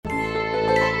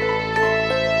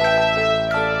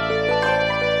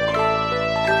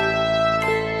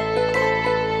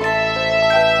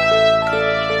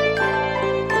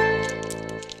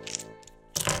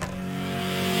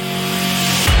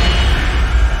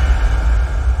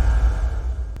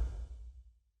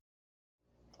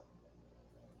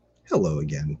Hello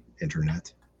again,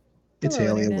 Internet. It's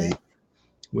Hello, Alien Internet. Late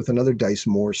with another Dice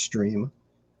More stream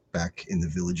back in the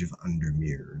village of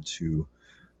Undermere to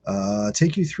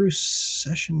take you through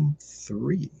session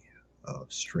 3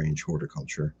 of Strange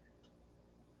Horticulture.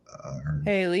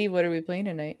 Hey, Lee, what are we playing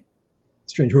tonight?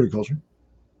 Strange Horticulture.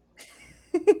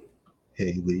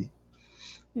 Hey, Lee.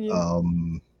 Yeah.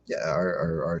 Yeah,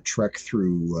 our trek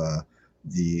through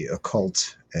the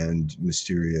occult and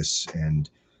mysterious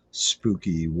and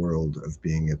spooky world of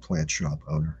being a plant shop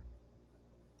owner.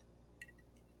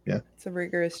 Yeah. It's a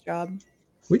rigorous job.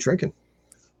 We drinking.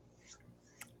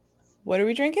 What are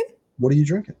we drinking? What are you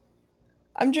drinking?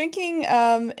 I'm drinking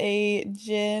a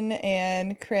gin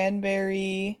and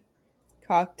cranberry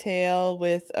cocktail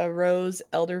with a rose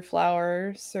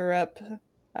elderflower syrup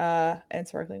and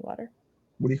sparkling water.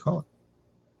 What do you call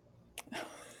it?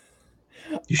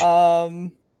 You should,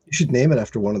 um you should name it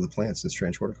after one of the plants in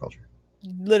Strange Horticulture.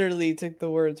 Literally took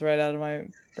the words right out of my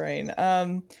brain.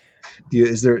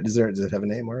 Does it have a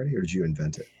name already, or did you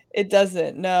invent it? It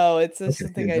doesn't. No, it's just Okay, you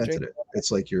something I invented drink. it.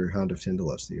 It's like your Hound of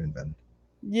Tyndalus that you invented.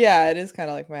 Yeah, it is kind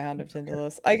of like my Hound of Okay.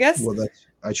 Tyndalus. I guess. Well,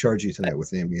 I charge you tonight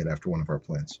with naming it after one of our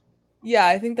plants. Yeah,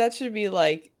 I think that should be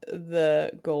like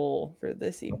the goal for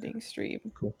this Okay, evening stream.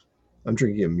 cool. I'm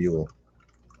drinking a mule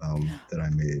that I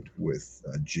made with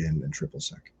gin and triple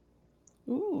sec.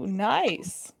 Ooh,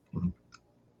 nice. Mhm.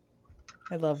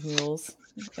 I love mules.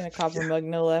 In a copper Yeah, mug,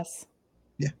 no less.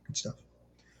 yeah, good stuff.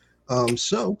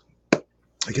 So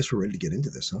I guess we're ready to get into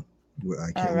this, huh?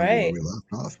 I can't All remember where right. we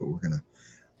left off, but we're gonna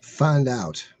find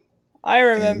out. I And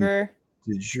remember.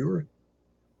 did your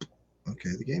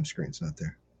okay? The game screen's not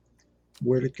there.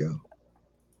 Where'd it go?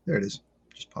 There it is.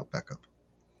 Just pop back up.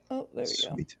 Oh, there we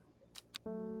go. Sweet.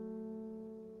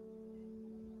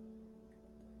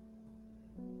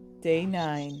 Day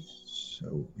 9.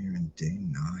 So we're in day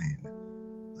 9.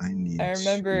 I need I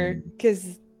remember to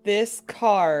because this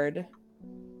card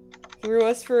threw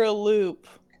us for a loop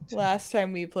last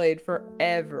time we played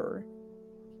forever.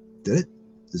 Did it?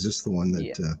 Is this the one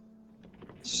Yeah. that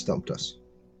stumped us?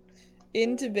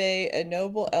 Into Bay, a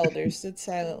noble elder stood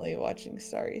silently watching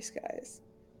starry skies.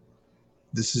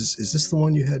 Is this the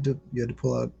one you had to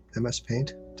pull out MS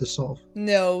Paint to solve?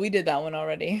 No, we did that one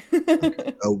already.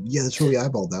 Okay. Oh yeah, that's really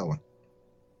eyeballed that one.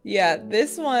 Yeah,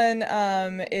 this one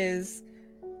is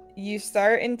you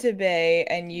start into Bay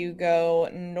and you go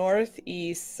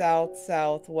northeast, south,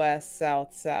 southwest,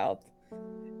 south, south.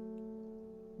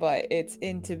 But it's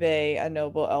into Bay, a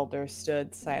noble elder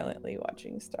stood silently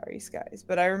watching starry skies.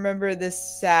 But I remember this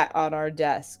sat on our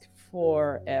desk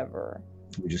forever.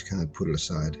 We just kind of put it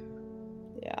aside.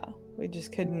 Yeah, we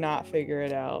just could not figure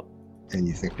it out. And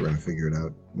you think we're gonna figure it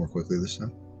out more quickly this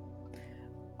time?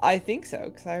 I think so,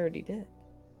 because I already did.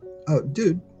 Oh,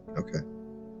 dude. Okay.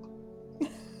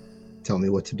 Tell me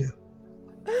what to do.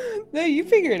 No, you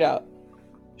figure it out.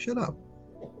 Shut up.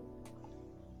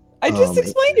 I just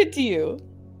explained it to you.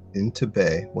 Into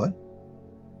Bay. What?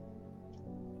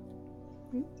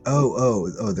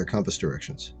 Oh, they're compass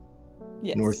directions.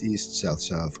 Yes. Northeast, south,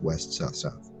 south, west, south,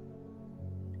 south.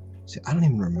 See, I don't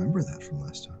even remember that from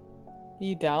last time.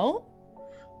 You don't?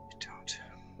 I don't.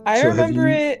 I remember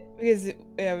it because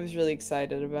I was really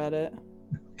excited about it.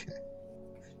 Okay.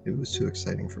 It was too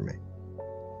exciting for me.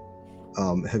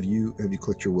 Have you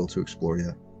clicked your will to explore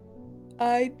yet?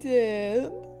 I did.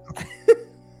 Okay.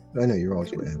 I know you're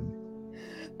always way ahead of me.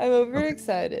 I'm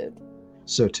overexcited.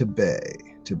 So to Bay,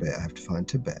 I have to find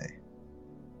to Bay.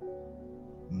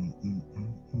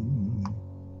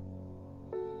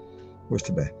 Where's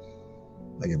to Bay?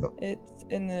 I give up. It's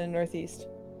in the northeast.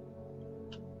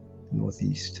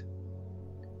 Northeast.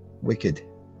 Wicked.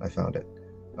 I found it.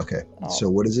 Okay. Oh. So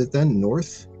what is it then?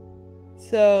 North?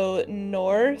 So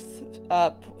north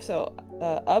up. So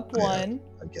up one.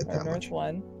 I get or that north much.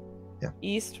 1. Yeah.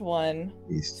 East 1.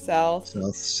 East. South.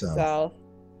 South.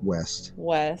 West.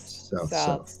 West.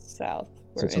 South. South.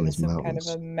 So We're in some mountains. kind of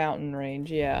a mountain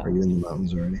range. Yeah. Are you in the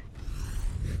mountains already?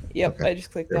 Yep. Okay. I just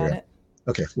clicked on it.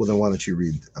 Okay. Well, then why don't you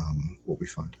read what we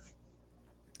find?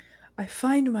 I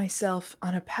find myself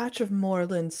on a patch of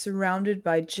moorland surrounded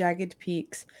by jagged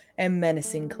peaks and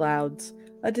menacing clouds.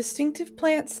 A distinctive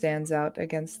plant stands out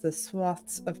against the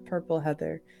swaths of purple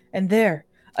heather. And there,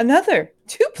 another!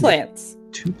 2 plants!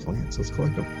 2 plants. Let's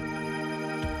collect them.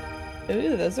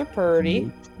 Ooh, those are pretty.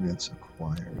 New plants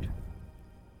acquired.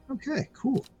 Okay,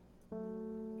 cool.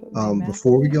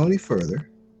 Before we go any further,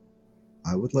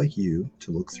 I would like you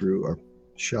to look through our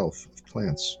shelf of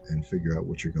plants and figure out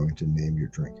what you're going to name your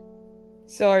drink.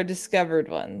 So our discovered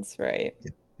ones, right?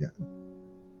 Yeah.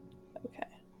 Okay.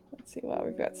 Let's see. Wow,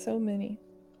 we've got so many.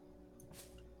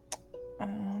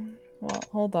 Well,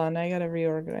 hold on. I gotta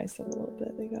reorganize them a little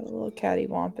bit. They got a little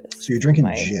cattywampus. So you're drinking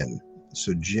gin.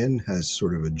 So gin has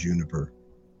sort of a juniper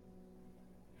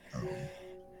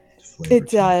flavor. It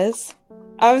does.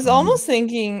 I was almost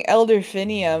thinking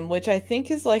elderfinium, which I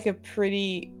think is like a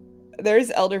pretty. There's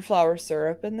elderflower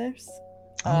syrup in this.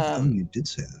 You did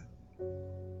say that.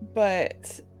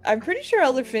 But I'm pretty sure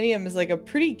elderfinium is like a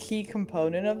pretty key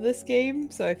component of this game,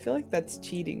 so I feel like that's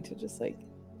cheating to just like.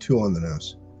 Too on the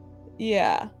nose.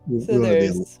 Yeah. We So want to be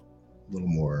there's a little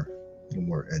more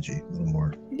edgy, a little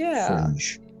more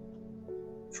fringe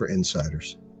for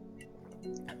insiders.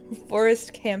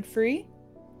 Forest camphor,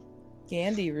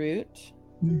 Gandy root,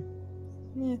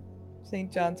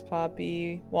 St. John's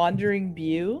poppy, wandering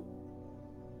bew.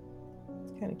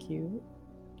 It's kind of cute.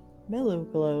 Mellow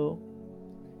glow,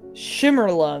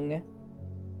 shimmerlung.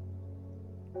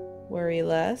 Worry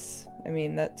less. I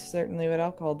mean, that's certainly what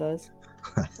alcohol does.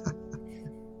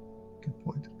 Good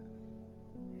point.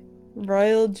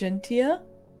 Royal Gentia,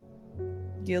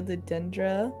 gilded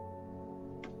dendra.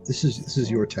 This is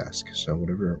your task, so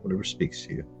whatever speaks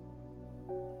to you.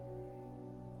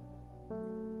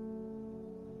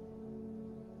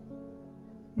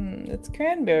 It's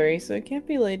cranberry, so it can't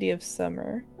be Lady of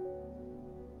Summer.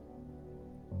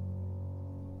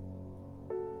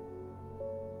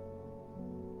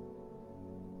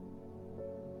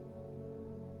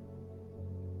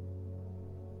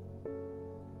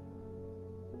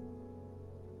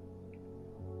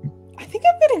 I think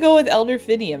I'm gonna go with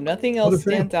elderfinium. Nothing else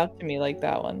stands out to me like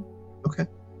that one. Okay,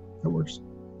 that works.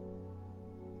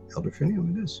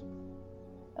 Elderfinium it is.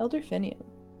 Elderfinium.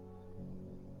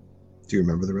 Do you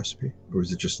remember the recipe? Or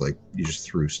is it just like you just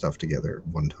threw stuff together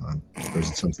one time? Or is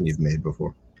it something you've made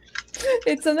before?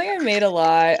 It's something I made a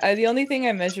lot. The only thing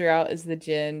I measure out is the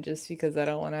gin, just because I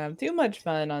don't want to have too much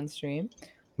fun on stream.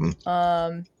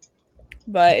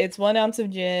 But it's 1 ounce of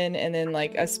gin and then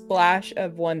like a splash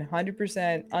of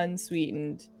 100%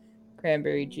 unsweetened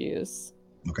cranberry juice.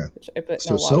 Okay. Which I put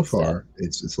so far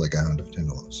it's like a Hound of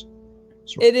Tindalos.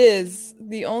 It is.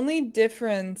 The only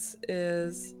difference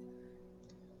is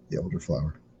the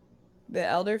elderflower. The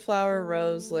elderflower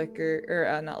rose liquor,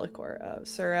 or not liqueur,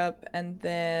 syrup, and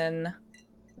then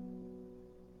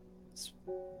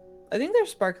I think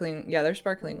there's sparkling. Yeah, there's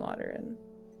sparkling water in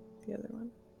the other one.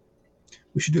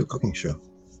 We should do a cooking show.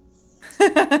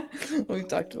 We've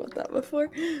talked about that before.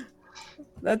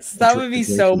 That would be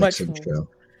so much fun.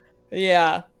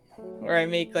 Yeah, where I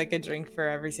make like a drink for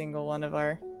every single one of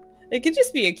our. It could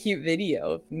just be a cute video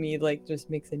of me like just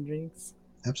mixing drinks.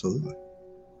 Absolutely.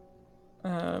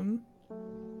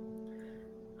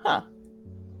 Huh.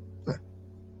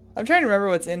 I'm trying to remember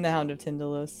what's in the Hound of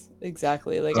Tindalos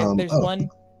exactly. Like, there's one.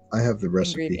 I have the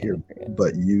recipe here,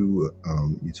 but you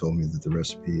told me that the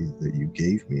recipe that you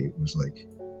gave me was like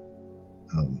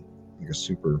a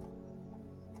super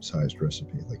sized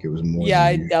recipe. Like it was more. Yeah,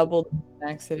 I doubled an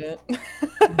accident,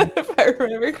 if I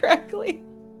remember correctly.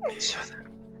 So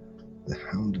the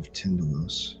Hound of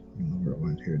Tindalos. I don't know where it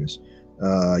went. Here it is.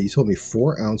 You told me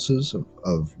 4 ounces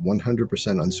of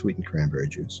 100% unsweetened cranberry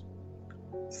juice,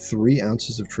 3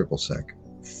 ounces of triple sec,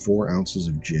 4 ounces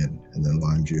of gin, and then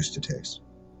lime juice to taste.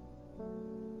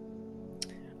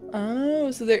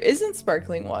 Oh, so there isn't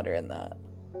sparkling water in that.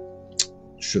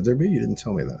 Should there be? You didn't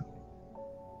tell me that.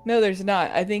 No, there's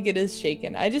not. I think it is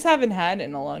shaken. I just haven't had it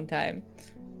in a long time.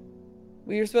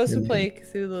 We were supposed to play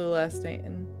Cthulhu last night,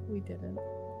 and we didn't.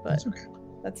 But that's okay.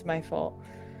 That's my fault.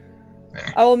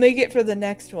 I will make it for the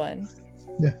next one.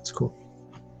 Yeah, it's cool.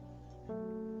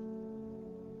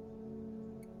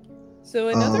 So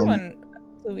another one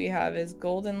that we have is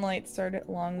Golden Light start at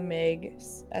Long Meg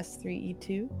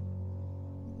S3E2.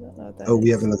 We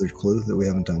have another clue that we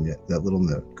haven't done yet. That little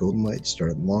note. Golden Light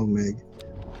start at Long Meg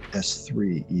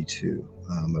S3E2.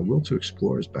 My will to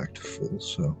explore is back to full,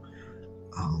 so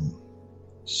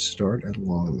start at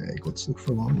Long Meg. Let's look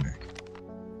for Long Meg.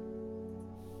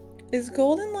 Is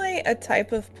Golden Light a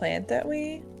type of plant that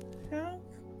we have?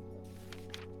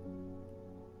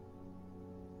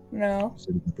 No. Is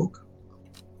it in the book?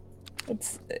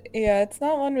 It's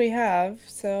not one we have,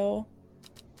 so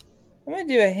I'm gonna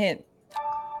do a hint.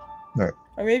 All right.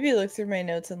 Or maybe look through my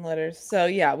notes and letters. So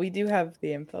yeah, we do have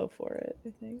the info for it,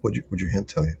 I think. What'd your hint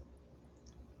tell you?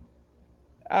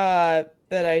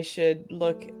 That I should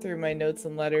look through my notes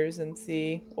and letters and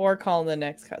see, or call the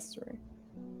next customer.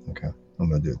 Okay, I'm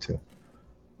gonna do it too.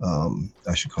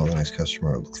 I should call the next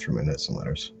customer or look through my notes and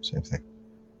letters. Same thing.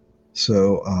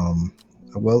 So,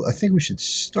 well, I think we should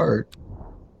start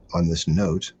on this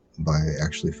note by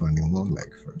actually finding Long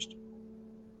Meg first.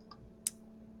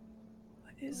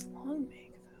 What is Long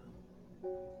Meg,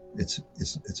 though? It's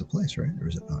a place, right? Or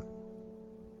is it not?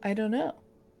 I don't know.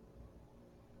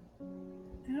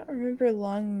 I don't remember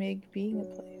Long Meg being a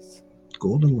place.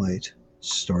 Golden Light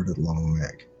started Long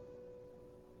Meg.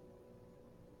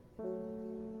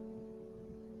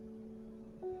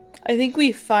 I think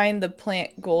we find the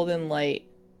plant Golden Light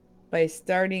by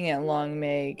starting at Long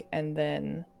Meg and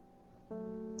then...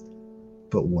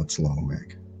 But what's Long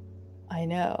Meg? I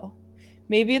know.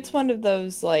 Maybe it's one of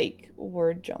those, like,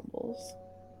 word jumbles.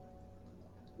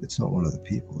 It's not one of the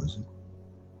people, is it?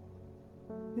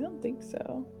 I don't think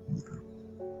so. No.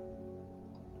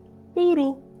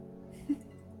 Boodle.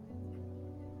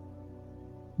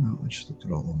 No, I just looked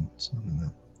at all of them. It's not in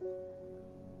that.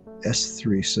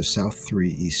 S3, so South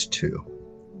 3, East 2.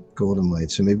 Golden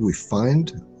Light. So maybe we find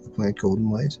the plant Golden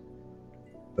Light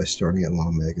by starting at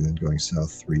Long Meg and then going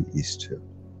South 3, East 2.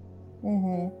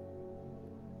 Mm-hmm.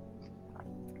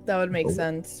 That would make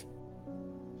sense.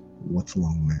 What's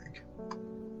Long Meg?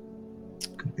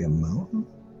 Could be a mountain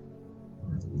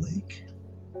or a lake.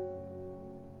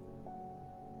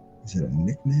 Is it a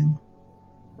nickname?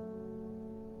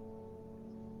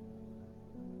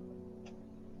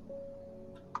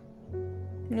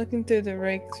 I'm looking through the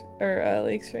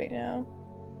lakes right now.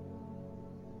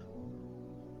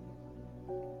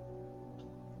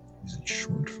 Is it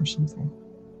short for something?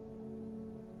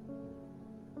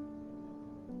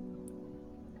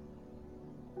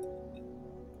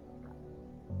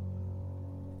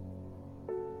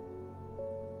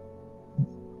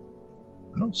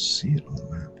 I don't see it on the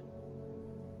map.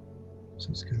 So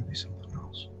it's got to be something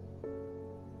else.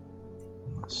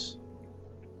 Let's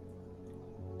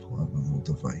pull out my little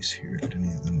device here. Did any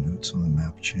of the notes on the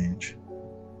map change?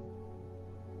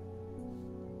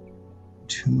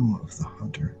 Tomb of the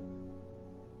Hunter.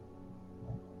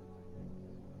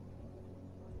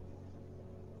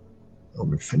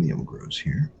 Elderfinium grows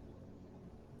here.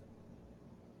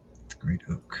 The Great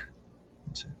Oak.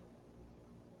 That's it.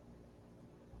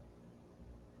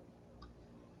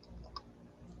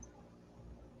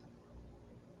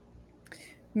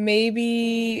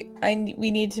 Maybe we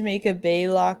need to make a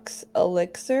Baylox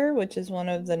elixir, which is one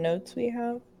of the notes we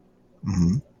have.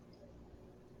 Mm-hmm.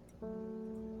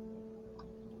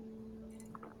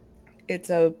 It's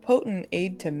a potent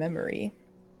aid to memory.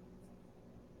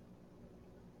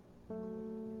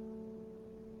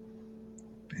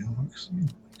 Baylox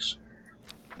elixir.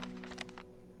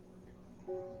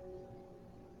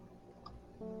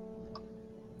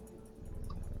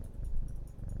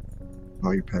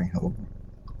 Oh, you're petting Hellebore.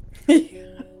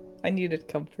 I needed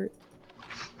comfort.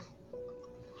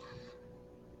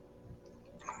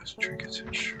 Nice trinkets,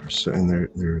 sure. So, and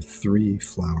there are 3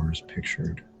 flowers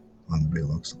pictured on the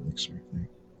Baylox elixir thing.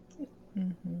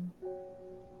 Mm-hmm.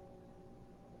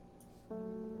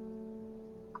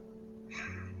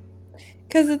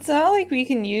 Because it's not like we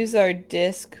can use our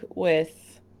disc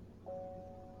with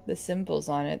the symbols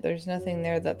on it. There's nothing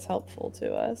there that's helpful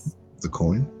to us. The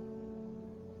coin?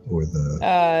 Or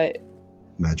the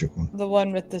magic one? The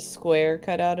one with the square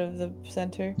cut out of the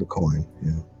center? The coin,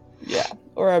 yeah. Yeah,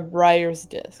 or a Briar's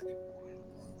disc.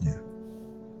 Yeah.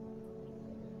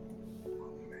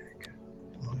 Long Meg.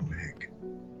 What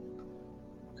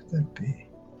could that be?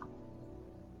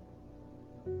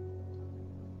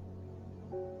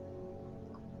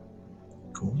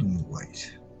 Golden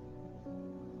Light.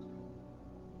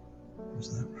 What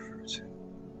does that refer to?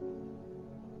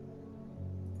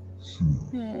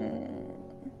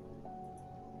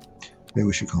 Maybe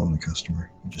we should call in a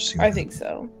customer and just see what I think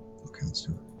so. Okay, let's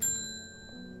do it.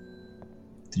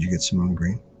 Did you get Simone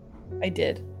Green? I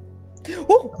did.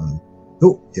 Oh!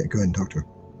 Oh, yeah, go ahead and talk to her.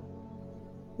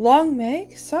 Long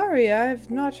Meg? Sorry,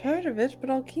 I've not heard of it, but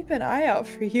I'll keep an eye out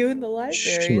for you in the library.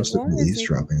 She must have been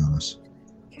eavesdropping on us.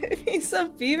 Give me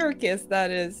some fever kiss, that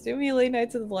is. Too many late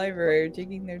nights at the library are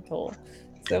taking their toll.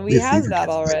 So we have that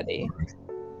already.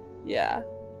 Yeah.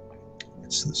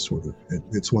 It's this sort of,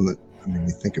 it's one that, I mean,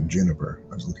 you think of Juniper.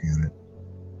 I was looking at it.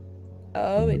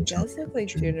 Oh, it does look like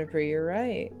Juniper, you're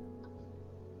right.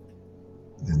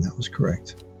 And that was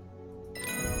correct.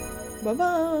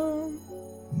 Bye-bye.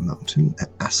 Mountain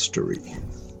Astery.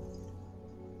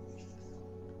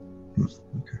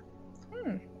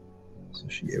 Okay. So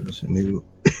she gave us a new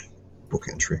book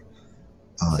entry.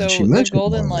 So and she the mentioned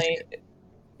Golden Light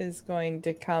is going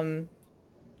to come.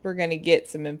 We're going to get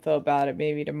some info about it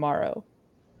maybe tomorrow.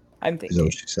 I'm thinking. Is that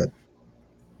what she said?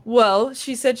 Well,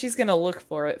 she said she's going to look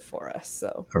for it for us.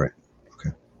 So. All right.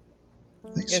 Okay.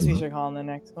 Thanks. Guess we should call on the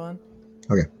next one.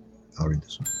 Okay. I'll read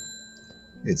this one.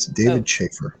 It's David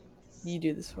Schaefer. You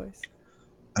do this voice.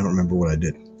 I don't remember what I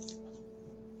did.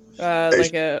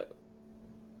 Like a...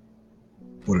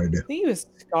 What did I do? I think he was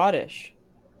Scottish.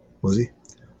 Was he?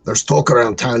 There's talk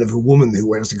around town of a woman who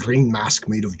wears a green mask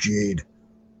made of jade.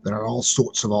 There are all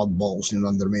sorts of oddballs in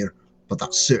Undermere, but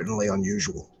that's certainly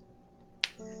unusual.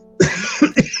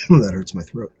 That hurts my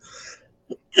throat.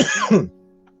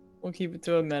 We'll keep it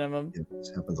to a minimum. Yeah,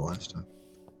 this happened the last time.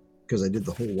 Because I did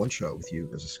the whole one-shot with you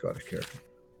as a Scottish character.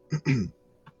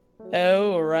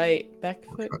 Oh, right.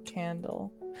 Beckfoot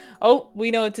candle. Oh, we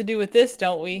know what to do with this,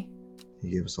 don't we? He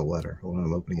gave us a letter. Hold on,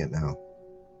 I'm opening it now.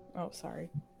 Oh, sorry.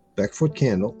 Beckfoot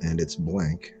candle, and it's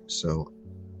blank, so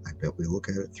I bet we look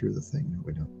at it through the thing. No,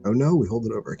 we don't. Oh, no, we hold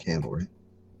it over a candle, right?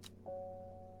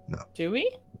 No. Do we?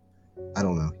 I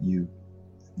don't know. You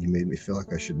made me feel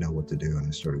like I should know what to do, and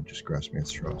I started just grasping at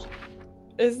straws.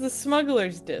 It's the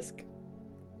smuggler's disc.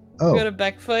 Oh. You go to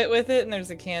Beckfoot with it, and there's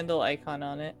a candle icon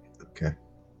on it. Okay.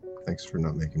 Thanks for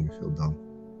not making me feel dumb.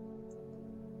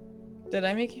 Did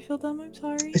I make you feel dumb? I'm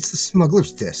sorry. It's the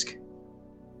smuggler's disc.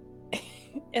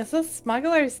 It's a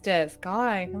smuggler's disc. God,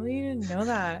 I can't believe you didn't know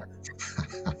that.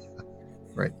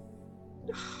 Right.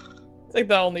 It's like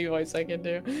the only voice I can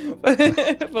do. But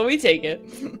we take it.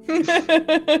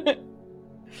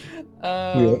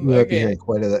 We might be hearing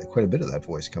quite a bit of that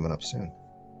voice coming up soon.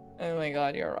 Oh my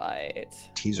god, you're right.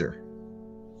 Teaser.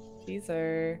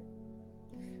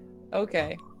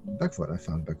 Okay. Beckfoot. I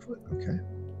found Beckfoot. Okay.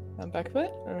 Found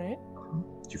Beckfoot? Alright.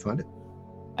 Did you find it?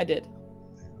 I did.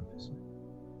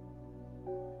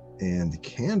 And the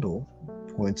candle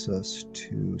points us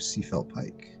to Seafell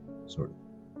Pike, sort of.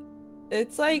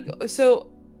 It's like, so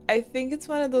I think it's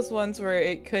one of those ones where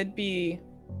it could be,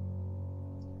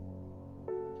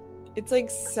 it's like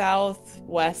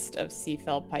southwest of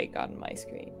Seafell Pike on my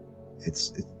screen.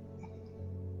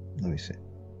 Let me see.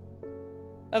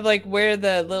 Of like where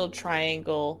the little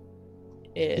triangle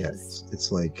is. Yeah,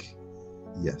 it's like,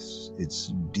 yes,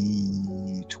 it's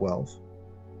D12.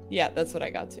 Yeah, that's what I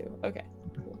got to. Okay.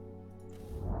 Cool.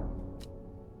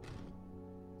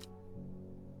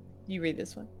 You read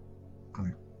this one. All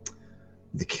right.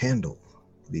 The candle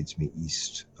leads me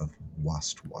east of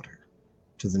Wastwater.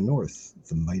 To the north,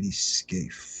 the mighty Scafell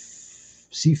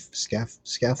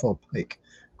Pike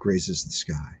grazes the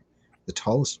sky. The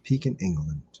tallest peak in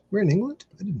England. We're in England?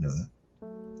 I didn't know that.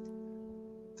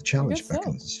 The challenge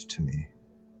beckons to me.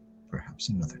 Perhaps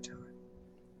another time.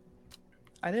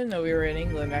 I didn't know we were in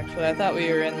England, actually. I thought we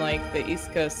were in, like, the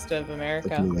east coast of America.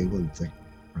 Like New England,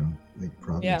 like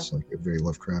Providence, like a very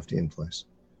Lovecraftian place.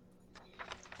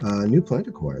 New plant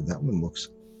acquired. That one looks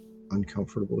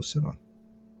uncomfortable to sit on.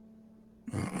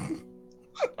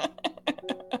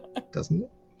 Doesn't it?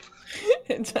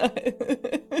 It does.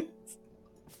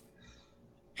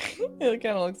 It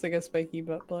kind of looks like a spiky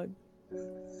butt plug.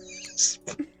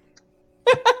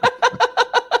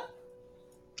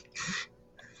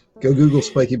 Go Google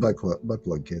spiky butt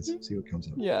plug, kids. See what comes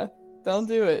up. Yeah, don't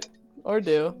do it. Or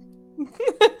do.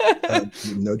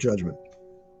 No judgment.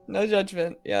 No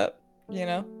judgment. Yep. You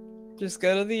know, just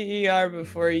go to the ER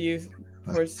before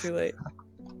it's too late.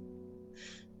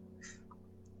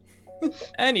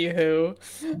 Anywho,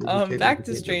 back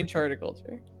to strange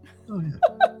horticulture. Oh yeah.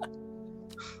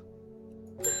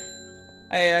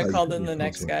 I called in the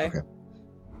next guy. Okay.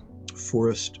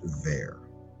 Forest Vare.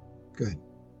 Go ahead.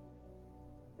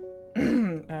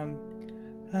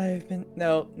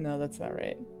 No, that's not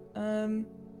right.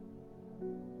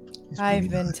 I've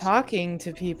been talking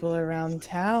to people around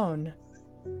town,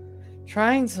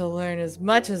 trying to learn as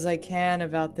much as I can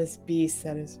about this beast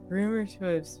that is rumored to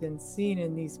have been seen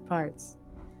in these parts.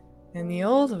 In the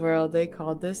old world, they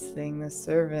called this thing the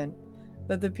Servant,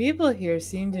 but the people here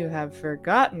seem to have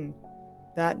forgotten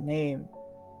that name,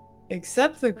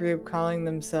 except the group calling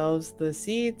themselves the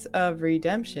Seeds of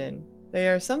Redemption. They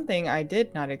are something I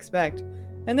did not expect,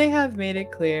 and they have made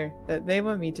it clear that they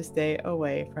want me to stay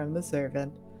away from the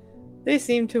Servant. They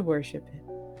seem to worship it,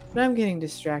 but I'm getting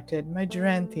distracted. My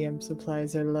Duranthium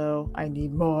supplies are low. I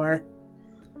need more.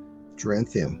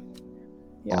 Duranthium.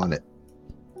 Yeah. On it.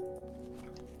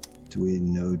 Do we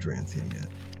know Duranthium yet?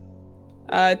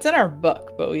 It's in our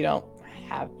book, but we don't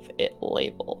have it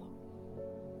labeled.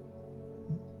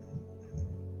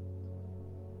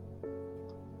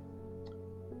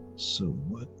 So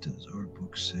what does our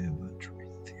book say about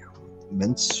Duranthium?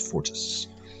 Mens Fortis.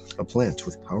 A plant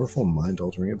with powerful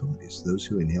mind-altering abilities. Those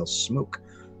who inhale smoke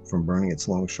from burning its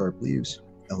long, sharp leaves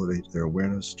elevate their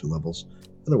awareness to levels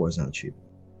otherwise not achievable.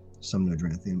 Some know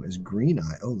Duranthium as Green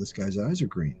Eye. Oh, this guy's eyes are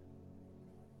green.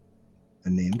 A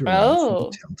name derived from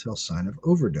the telltale sign of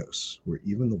overdose, where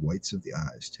even the whites of the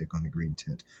eyes take on a green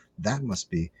tint. That must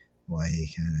be why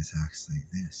he kind of talks like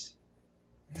this.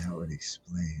 That would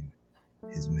explain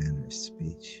his manner of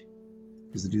speech.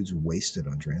 Because the dude's wasted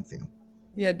on Duranthium.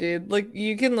 Yeah, dude. Like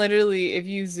you can literally, if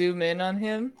you zoom in on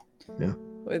him Yeah.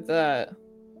 with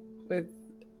with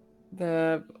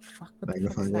the fuck, what the fuck is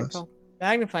Magnifying that glass. called?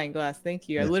 Magnifying glass. Thank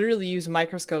you. I Yeah. literally use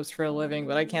microscopes for a living,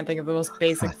 but I can't think of the most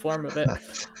basic form of it.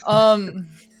 Um,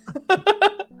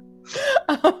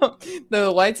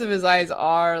 the whites of his eyes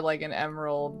are like an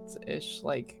emerald-ish,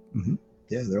 like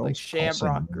Yeah, they're almost pulsating.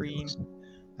 shamrock green.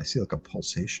 I see like a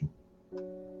pulsation.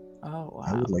 Oh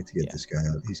I would wow. like to get Yeah. this guy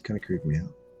out. He's kind of creeping me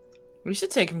out. We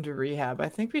should take him to rehab. I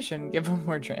think we shouldn't give him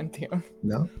more Trantium.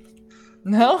 No,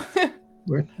 No?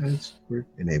 we're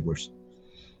enablers.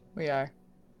 We are.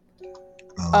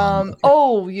 Okay.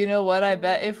 Oh, you know what? I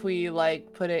bet if we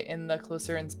like put it in the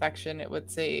closer inspection, it would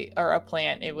say, or a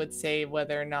plant, it would say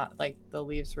whether or not like the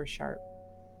leaves were sharp.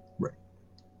 Right.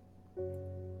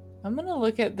 I'm gonna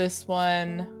look at this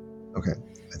one. Okay,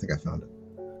 I think I found it.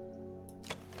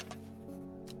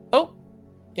 Oh,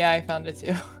 yeah, I found it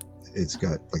too. It's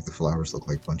got like the flowers look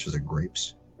like bunches of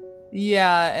grapes.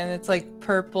 Yeah, and it's like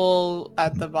purple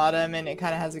at the bottom, and it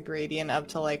kind of has a gradient up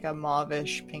to like a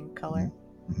mauvish pink color.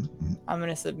 I'm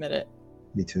gonna submit it.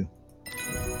 Me too.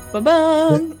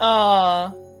 Ba-bum!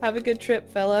 Aw, have a good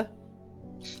trip, fella.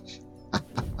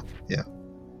 Yeah.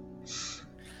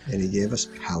 And he gave us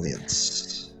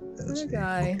Palliance. That is a book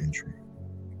entry.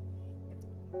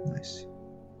 Nice.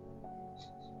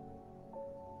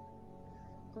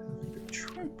 Have a good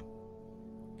trip.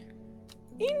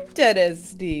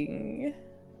 Interesting.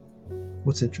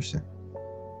 What's interesting?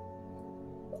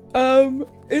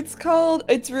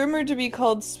 It's rumored to be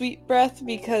called Sweet Breath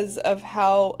because of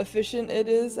how efficient it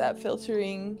is at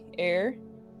filtering air.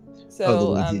 So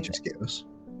the one he just gave us.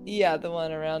 Yeah, the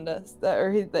one around us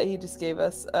that he just gave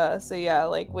us. So yeah,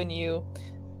 like when you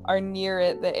are near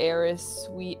it, the air is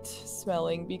sweet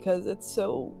smelling because it's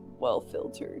so well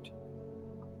filtered.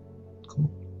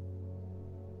 Cool.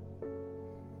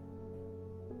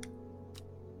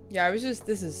 Yeah,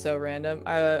 this is so random.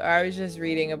 I was just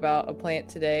reading about a plant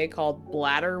today called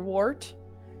bladderwort,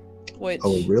 which...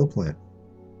 Oh, a real plant.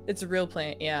 It's a real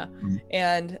plant, yeah.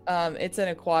 And it's an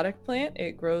aquatic plant.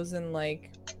 It grows in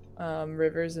like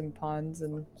rivers and ponds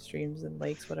and streams and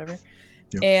lakes, whatever.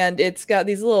 Yep. And it's got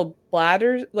these little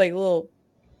bladders, like little...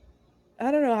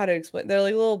 I don't know how to explain. They're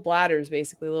like little bladders,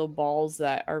 basically, little balls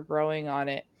that are growing on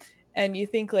it. And you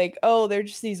think like, oh, they're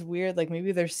just these weird, like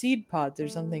maybe they're seed pods or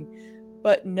something.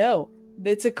 But no,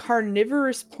 it's a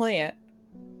carnivorous plant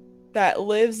that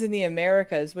lives in the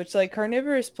Americas, which like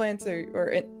carnivorous plants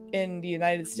are in the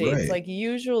United States. Right. Like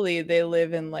usually they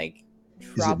live in like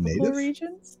tropical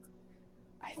regions.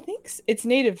 I think it's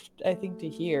native, I think, to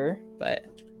here, but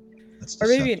that's or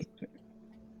maybe.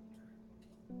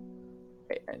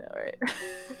 Right, I know, right?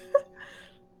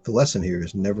 The lesson here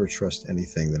is never trust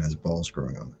anything that has balls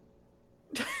growing on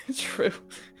it. True.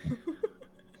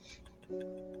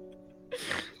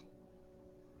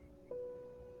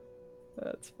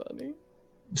 That's funny.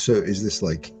 So is this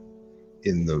like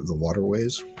in the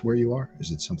waterways where you are?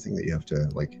 Is it something that you have to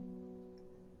like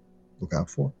look out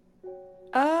for?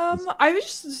 I was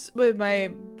just with my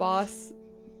boss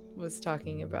was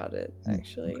talking about it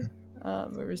actually. Okay.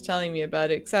 It was telling me about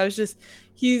it because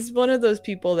he's one of those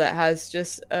people that has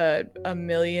just a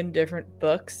million different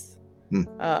books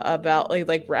about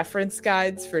like reference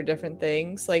guides for different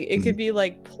things. Like it could be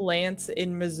like plants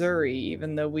in Missouri,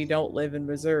 even though we don't live in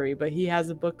Missouri, but he has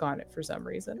a book on it for some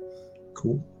reason.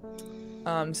 Cool.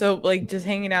 So like just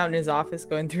hanging out in his office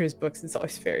going through his books is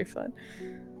always very fun.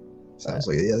 Sounds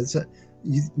like it. Yeah, that's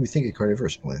you think of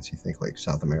carnivorous plants, you think like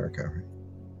South America, right?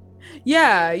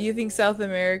 Yeah, you think South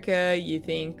America, you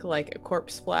think like a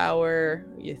corpse flower,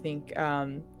 you think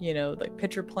like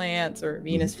pitcher plants or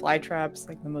Venus flytraps,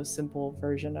 like the most simple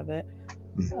version of it.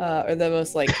 Or the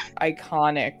most like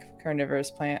iconic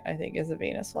carnivorous plant, I think, is a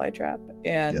Venus flytrap.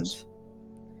 And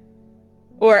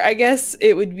or I guess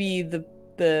it would be the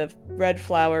red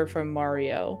flower from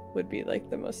Mario would be like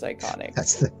the most iconic.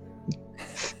 That's the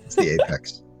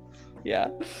apex. Yeah.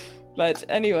 But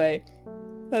anyway,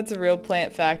 that's a real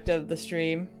plant fact of the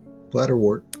stream.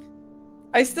 Bladderwort.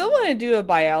 I still want to do a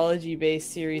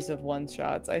biology-based series of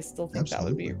one-shots. I still think that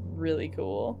would be really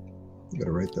cool. You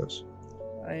gotta write those.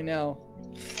 I know.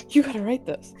 You gotta write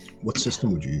those. What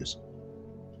system would you use?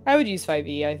 I would use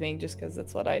 5e, I think, just because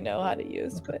that's what I know how to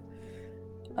use. Okay.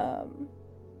 But,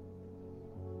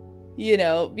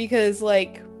 because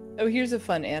like, here's a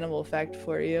fun animal fact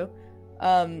for you.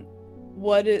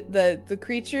 The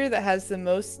creature that has the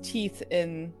most teeth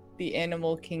in the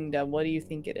animal kingdom, what do you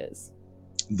think it is?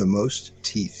 The most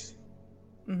teeth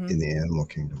in the animal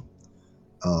kingdom?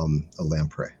 A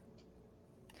lamprey.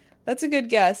 That's a good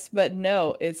guess, but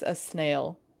no, it's a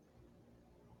snail.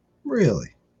 Really?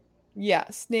 Yeah,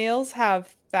 snails have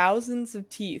thousands of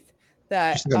teeth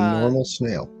that Just like a normal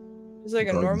snail, just like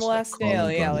a garden normal snail, ass common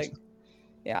snail, yeah, garden like snail.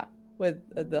 yeah, with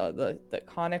the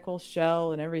conical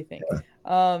shell and everything.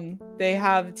 Yeah, They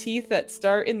have teeth that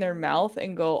start in their mouth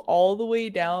and go all the way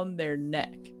down their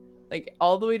neck, like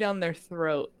all the way down their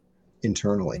throat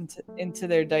internally. into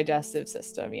their digestive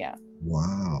system. Yeah.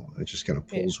 Wow, it just kind of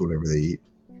Yeah. pulls whatever they eat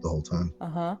the whole time.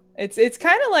 Uh-huh. It's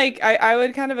kind of like I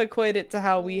would kind of equate it to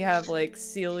how we have like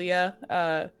cilia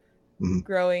Mhm.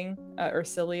 growing or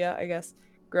cilia, I guess,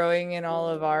 growing in all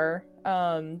of our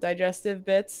digestive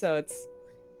bits. So it's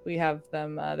we have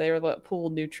them they what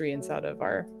pull nutrients out of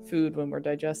our food when we're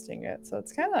digesting it. So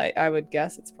it's kind of like, I would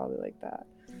guess it's probably like that.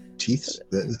 Teeth.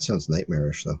 That sounds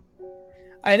nightmarish, though.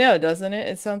 I know, doesn't it?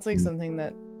 It sounds like Mm, something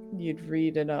that you'd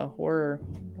read in a horror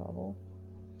novel.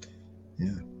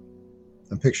 yeah,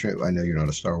 I'm picturing. I know you're not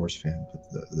a Star Wars fan, but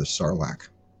the Sarlacc,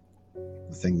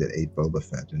 the thing that ate Boba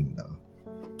Fett in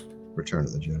Return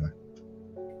of the Jedi,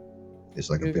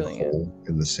 is like a big Googling it. hole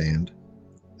in the sand,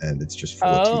 and it's just full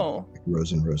of teeth, Oh. like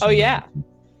rows and rows Oh and rows. yeah.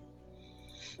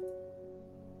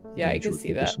 Yeah, I can George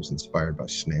see Lucas that. was inspired by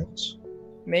snails.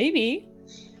 Maybe.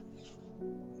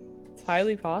 It's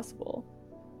highly possible.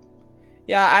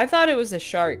 Yeah, I thought it was a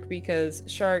shark because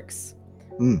sharks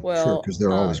Sure, well, because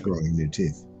they're always growing new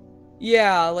teeth.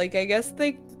 yeah, like I guess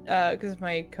they because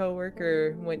my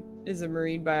coworker is a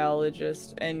marine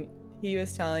biologist and he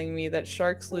was telling me that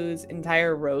sharks lose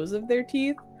entire rows of their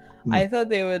teeth. I thought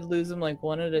they would lose them like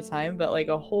one at a time, but like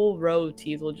a whole row of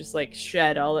teeth will just like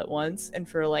shed all at once, and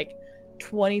for like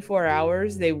 24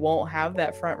 hours they won't have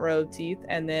that front row of teeth,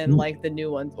 and then like the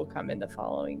new ones will come in the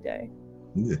following day.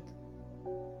 Yeah.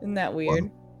 Isn't that weird?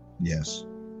 Wow. Yes.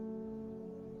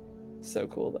 So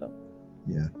cool though.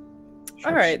 Yeah.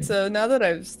 All right, so now that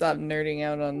I've stopped nerding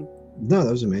out on No,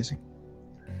 that was amazing.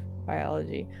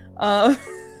 biology, I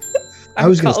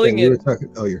was going to say we were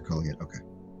talking. Oh, you're calling it. Okay.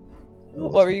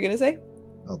 What were you going to say?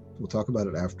 We'll talk about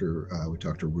it after we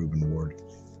talk to Ruben Ward.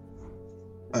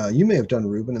 You may have done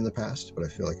Ruben in the past, but I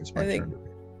feel like it's my turn.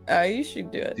 You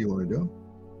should do it. Do you want to do him?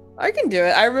 I can do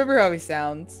it. I remember how he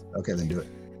sounds. Okay, then do it.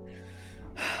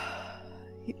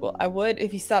 Well, I would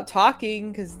if he stopped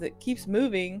talking because it keeps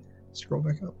moving. Scroll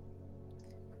back up.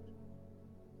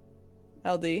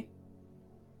 LD.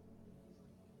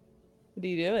 What are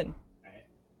you doing?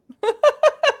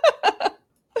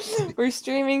 We're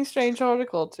streaming Strange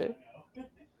Horticulture.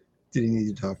 Did he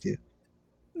need to talk to you?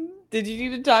 Did you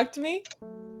need to talk to me?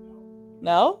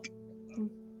 No?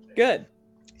 Good.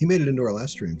 He made it into our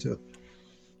last stream, too.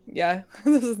 Yeah,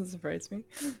 this doesn't surprise me.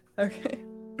 Okay.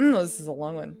 This is a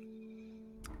long one.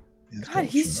 Yeah, God,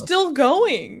 he's still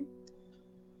going.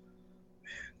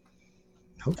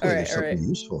 Hopefully there's something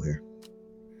useful here.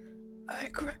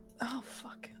 Oh,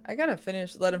 fuck. I gotta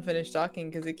let him finish talking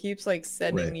because it keeps, like,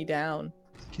 sending me down.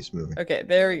 It keeps moving. Okay,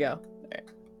 there we go. There.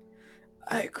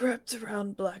 I crept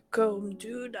around Blackcomb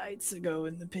 2 nights ago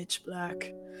in the pitch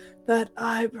black. That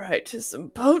eye bright is some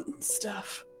potent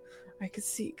stuff. I could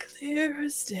see clear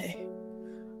as day.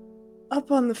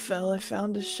 Up on the fell, I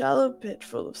found a shallow pit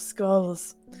full of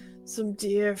skulls. Some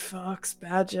deer, fox,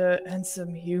 badger, and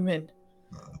some human.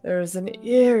 There was an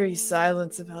eerie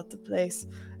silence about the place,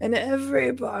 and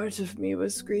every part of me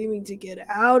was screaming to get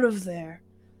out of there.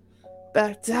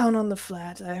 Back down on the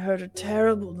flat, I heard a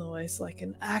terrible noise like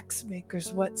an axe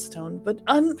maker's whetstone, but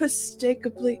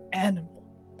unmistakably animal.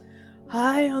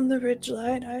 High on the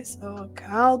ridgeline, I saw a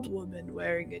cowled woman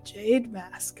wearing a jade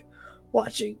mask,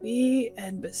 watching me,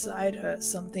 and beside her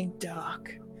something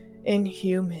dark,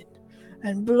 inhuman,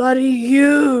 and bloody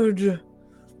huge.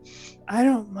 I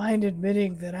don't mind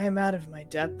admitting that I'm out of my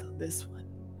depth on this one.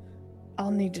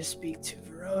 I'll need to speak to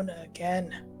Verona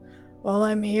again. While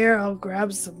I'm here, I'll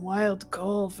grab some wild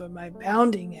coal for my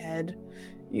pounding head.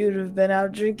 You'd have been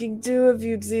out drinking too if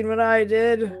you'd seen what I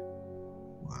did.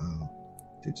 Wow.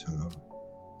 Dude's hungover.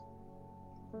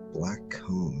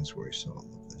 Blackcomb is where he saw all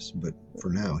of this, but for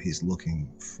now, he's looking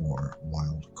for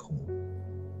wild coal.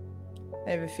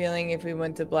 I have a feeling if we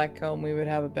went to Blackcomb, we would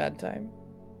have a bad time.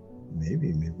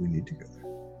 Maybe we need to go there.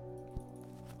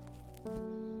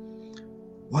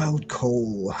 Wild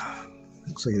coal.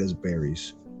 Looks like it has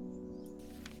berries.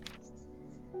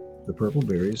 The purple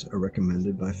berries are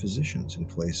recommended by physicians in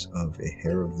place of a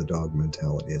hair of the dog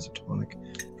mentality as a tonic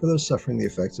for those suffering the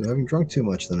effects of having drunk too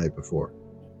much the night before,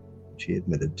 which he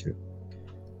admitted to.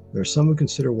 There are some who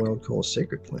consider wild coal a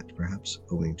sacred plant, perhaps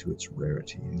owing to its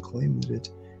rarity, and claim that it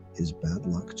is bad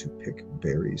luck to pick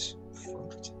berries from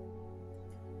it.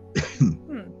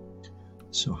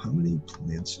 So how many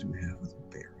plants do we have with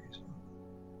berries?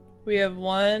 We have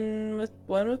one with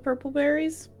purple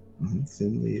berries.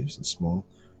 Thin leaves and small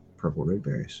purple red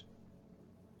berries.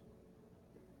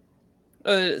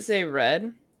 Oh, did it say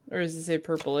red? Or does it say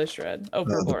purplish red? Oh,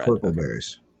 purple The red. purple Okay.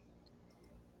 berries.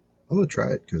 I'm gonna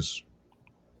try it because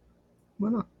why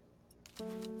not?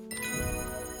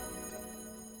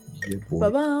 Yeah, boy.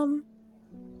 Ba-bum.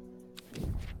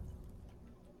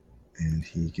 And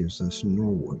he gives us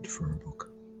Norwood for a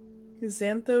book.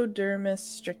 Xanthodermis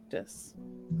strictus.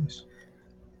 Nice.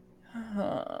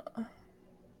 Huh.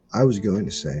 I was going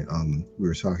to say, we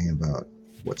were talking about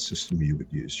what system you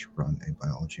would use to run a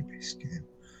biology-based game.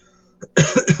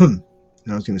 And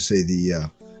I was going to say the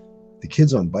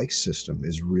Kids on Bikes system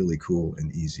is really cool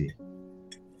and easy.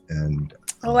 And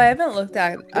I haven't looked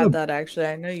at that actually.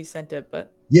 I know you sent it,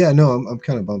 but yeah, no, I'm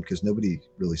kind of bummed because nobody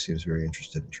really seems very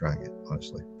interested in trying it,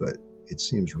 honestly. But it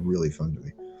seems really fun to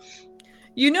me.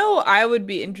 You know, I would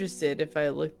be interested if I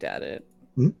looked at it.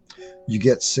 You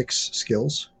get 6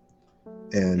 skills,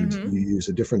 and you use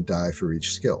a different die for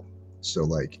each skill. So,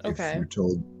 like, if you're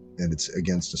told, and it's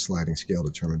against a sliding scale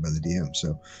determined by the DM.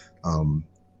 So,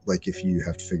 like, if you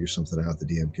have to figure something out, the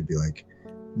DM could be like,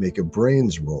 make a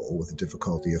brains roll with a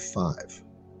difficulty of 5,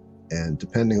 and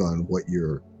depending on what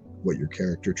your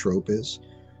character trope is,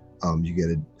 you get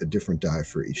a different die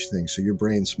for each thing. So your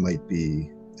brains might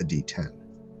be a D10.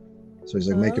 So he's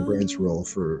like, make a brains roll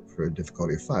for a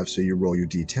difficulty of 5. So you roll your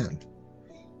D10,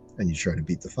 and you try to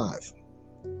beat the 5.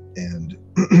 And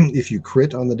if you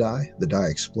crit on the die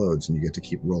explodes, and you get to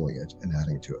keep rolling it and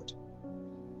adding to it.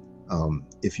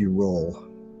 If you roll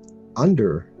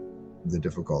under the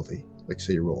difficulty, like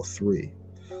say you roll a 3,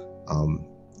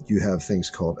 you have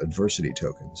things called adversity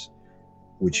tokens,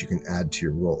 which you can add to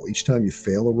your roll. Each time you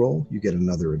fail a roll, you get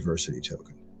another adversity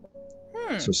token.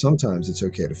 So sometimes it's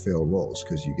okay to fail rolls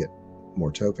because you get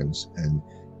more tokens, and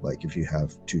like if you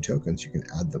have 2 tokens, you can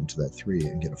add them to that 3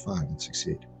 and get a 5 and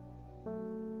succeed.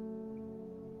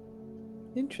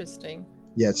 Interesting.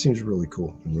 Yeah, it seems really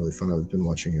cool and really fun. I've been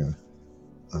watching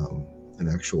an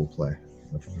actual play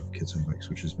of Kids on Bikes,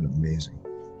 which has been amazing.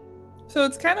 So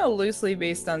it's kind of loosely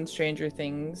based on Stranger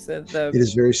Things. It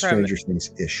is very Stranger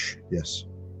Things-ish, yes.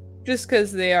 Just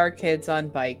because they are kids on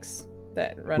bikes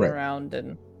that run around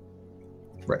and...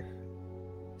 Right.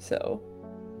 So...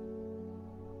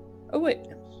 Oh, wait.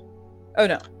 Oh,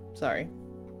 no. Sorry.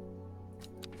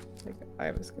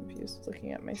 I was confused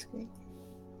looking at my screen.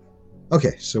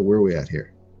 Okay, so where are we at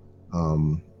here?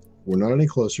 We're not any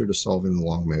closer to solving the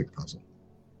long meg puzzle,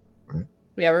 right?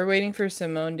 Yeah, we're waiting for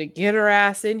Simone to get her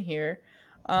ass in here.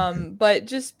 But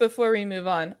just before we move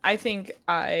on, I think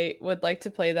I would like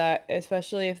to play that,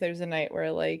 especially if there's a night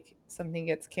where like something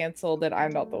gets canceled and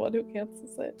I'm not the one who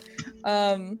cancels it.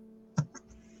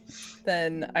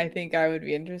 Then I think I would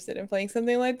be interested in playing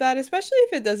something like that, especially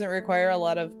if it doesn't require a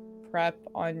lot of prep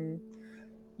on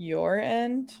your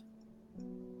end.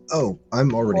 Oh,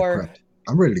 I'm already prepped.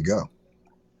 I'm ready to go.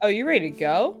 Oh, you ready to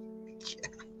go?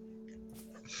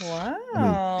 Yeah.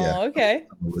 Wow. Okay.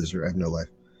 I'm a loser. I have no life.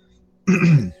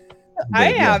 I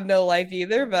have no life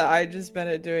either, but I just been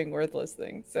at doing worthless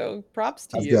things. So props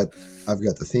to you. I've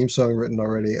got the theme song written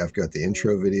already. I've got the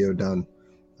intro video done.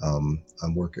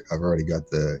 I've already got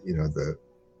the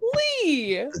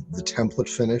template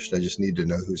finished. I just need to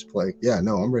know who's playing. Yeah,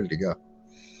 no, I'm ready to go.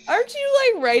 Aren't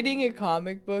you like writing a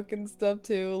comic book and stuff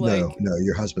too? Like No,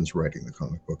 your husband's writing the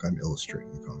comic book. I'm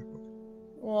illustrating the comic book.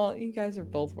 Well, you guys are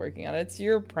both working on it. It's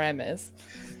your premise.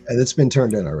 And it's been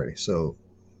turned in already. So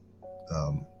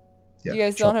yeah. You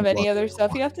guys don't have any other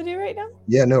stuff you have to do right now?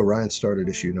 Yeah, no, Ryan started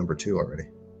issue number 2 already.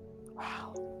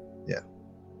 Wow. Yeah.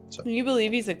 So. Can you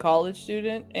believe he's a college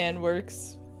student and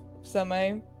works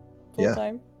semi full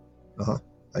time? Yeah.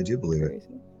 I do believe it.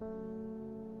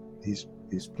 He's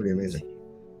pretty amazing.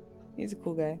 He's a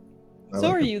cool guy. So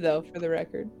are you though, for the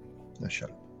record. No, shut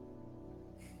up.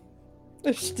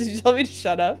 Did you tell me to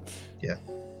shut up? Yeah.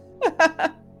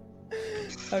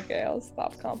 Okay, I'll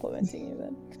stop complimenting you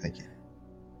then. Thank you.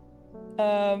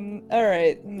 All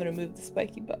right, I'm gonna move the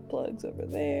spiky butt plugs over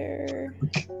there.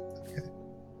 Okay.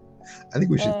 I think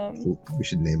we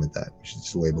should name it that. We should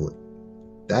just label it.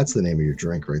 That's the name of your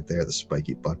drink right there, the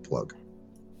spiky butt plug.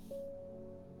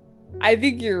 I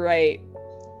think you're right.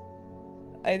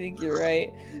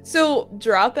 So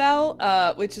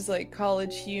Dropout, which is like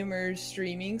College Humor's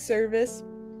streaming service,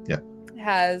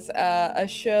 has a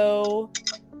show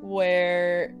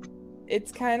where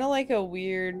it's kind of like a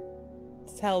weird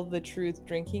tell the truth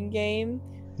drinking game.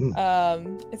 I'll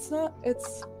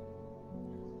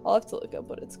have to look up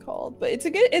what it's called, but it's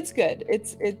good.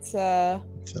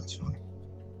 Sounds fun.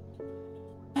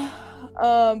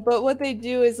 But what they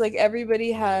do is like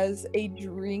everybody has a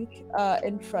drink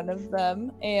in front of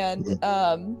them, and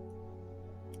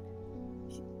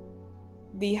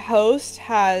the host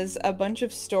has a bunch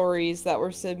of stories that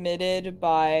were submitted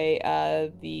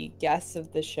by the guests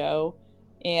of the show,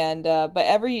 and but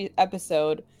every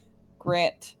episode,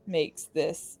 Grant makes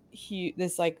this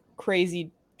like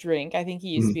crazy drink. I think he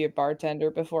used to be a bartender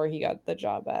before he got the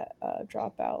job at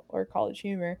Dropout or College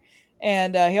Humor,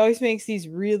 and he always makes these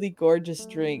really gorgeous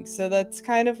drinks. So that's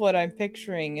kind of what I'm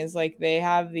picturing is like they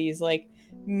have these like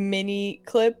mini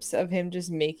clips of him just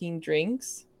making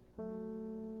drinks.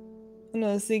 And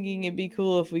I was thinking it'd be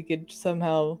cool if we could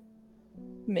somehow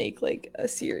make like a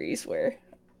series where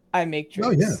I make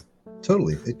Oh yeah, drinks.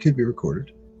 totally. It could be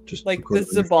recorded. Just Like record the it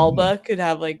on your phone. Zabalba could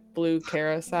have like blue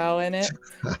carousel in it.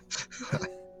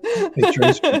 Make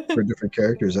drinks for different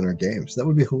characters in our games. That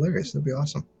would be hilarious. That'd be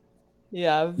awesome.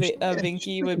 Yeah,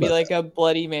 Vinky would be like a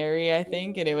Bloody Mary, I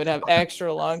think, and it would have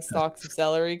extra long stalks of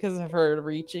celery because of her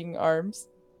reaching arms.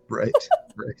 Right,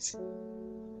 right.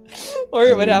 Or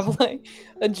it would have like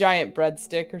a giant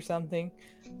breadstick or something.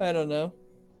 I don't know.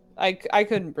 I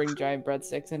couldn't bring giant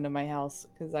breadsticks into my house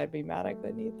because I'd be mad I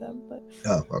couldn't eat them. But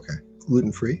Oh, okay.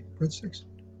 Gluten-free breadsticks?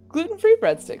 gluten-free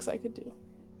breadsticks I could do.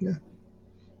 Yeah.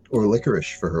 Or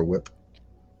licorice for her whip.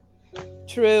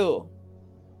 True.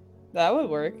 That would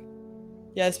work.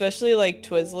 Yeah, especially like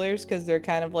Twizzlers because they're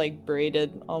kind of like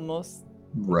braided almost.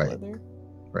 Right. Leather.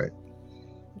 Right.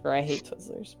 Or I hate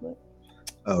Twizzlers, but.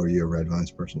 Oh, are you a Red Vines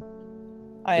person?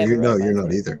 I am. No, you're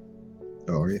not either.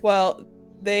 Oh, are you? Well,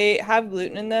 they have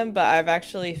gluten in them, but I've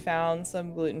actually found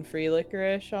some gluten-free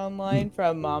licorice online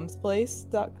from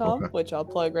momsplace.com, which I'll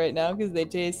plug right now because they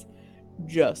taste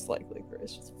just like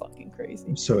licorice. It's fucking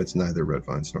crazy. So it's neither Red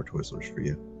Vines nor Twizzlers for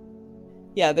you.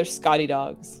 Yeah, they're Scotty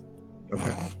dogs.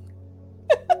 Okay.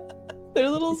 They're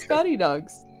little Scotty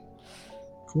dogs.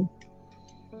 Cool.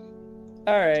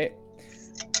 All right.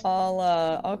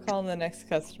 I'll call the next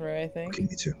customer, I think. Okay,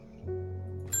 me too.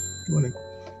 Good morning.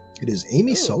 It is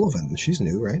Amy Sullivan. She's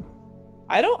new, right?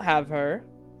 I don't have her.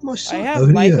 I have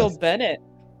who Michael Bennett.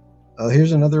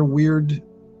 Here's another weird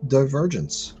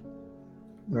divergence.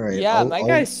 All right. Yeah, my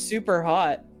guy's super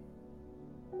hot.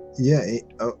 Yeah.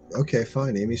 Okay,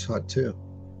 fine. Amy's hot too.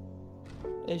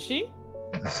 Is she?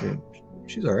 I see.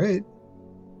 She's all right.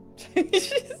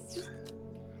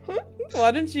 Why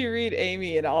don't you read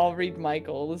Amy and I'll read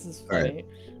Michael? This is funny.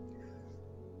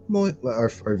 Right.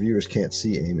 Our viewers can't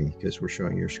see Amy because we're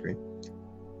showing your screen.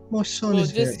 My son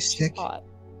is very sick. Hot.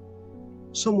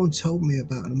 Someone told me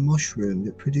about a mushroom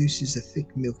that produces a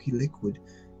thick milky liquid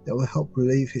that will help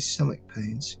relieve his stomach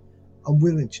pains. I'm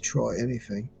willing to try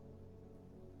anything.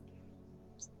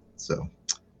 So,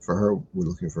 for her, we're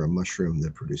looking for a mushroom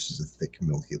that produces a thick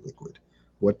milky liquid.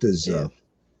 What does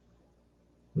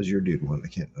what's your dude want? I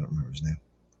don't remember his name.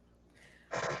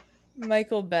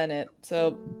 Michael Bennett.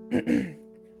 So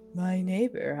my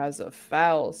neighbor has a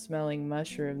foul-smelling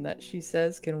mushroom that she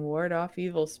says can ward off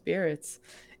evil spirits.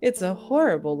 It's a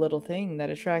horrible little thing that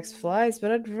attracts flies,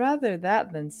 but I'd rather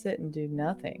that than sit and do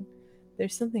nothing.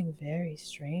 There's something very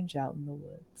strange out in the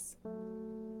woods.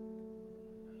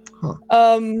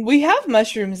 Huh. We have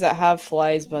mushrooms that have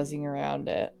flies buzzing around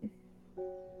it.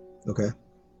 Okay.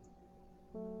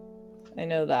 I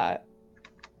know that.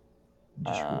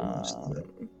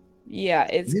 Yeah,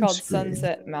 it's called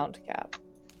Sunset Mount Cap.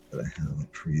 That I have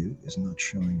for you is not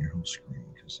showing your whole screen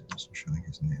because it wasn't showing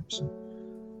his name. So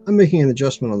I'm making an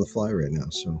adjustment on the fly right now.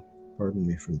 So pardon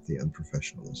me for the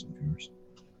unprofessionalism, viewers.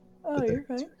 Oh, you're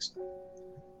right.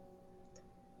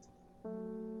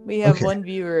 We have one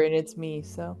viewer and it's me.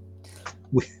 So.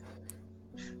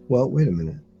 Well, wait a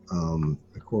minute.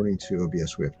 According to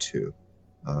OBS, we have two.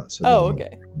 So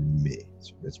okay. Me.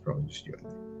 It's probably just you and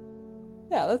me.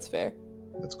 Yeah, that's fair.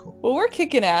 That's cool. Well, we're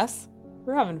kicking ass.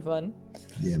 We're having fun.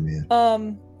 Yeah,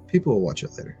 man. People will watch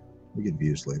it later. We get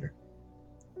views later.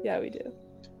 Yeah, we do.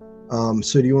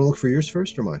 So do you want to look for yours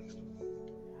first or mine?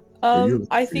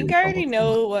 I think I already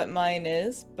know what mine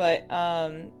is, but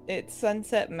it's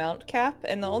Sunset Mount Cap,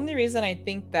 and the only reason I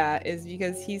think that is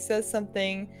because he says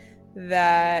something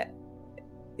that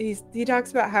he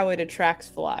talks about how it attracts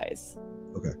flies.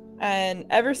 Okay. And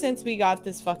ever since we got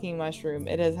this fucking mushroom,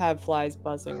 it has had flies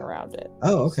buzzing around it.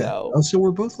 Oh, okay. So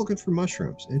we're both looking for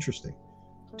mushrooms. Interesting.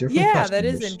 Different customers. That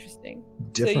is interesting.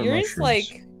 Different so yours mushrooms.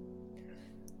 Like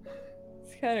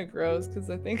kind of gross because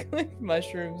I think like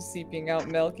mushrooms seeping out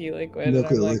milky liquid.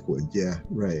 Milky liquid, yeah,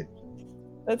 right.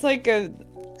 That's like a.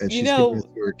 And she's giving it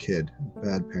to her kid.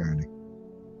 Bad parenting.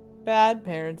 Bad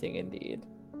parenting indeed.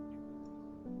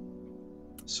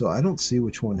 So I don't see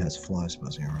which one has flies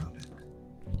buzzing around it.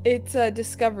 It's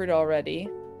discovered already.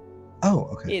 Oh,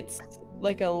 okay. It's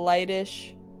like a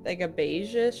lightish, like a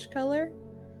beige-ish color.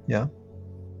 Yeah.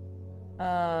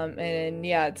 And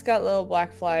yeah, it's got little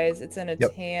black flies. It's in a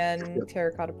Yep. tan Yep.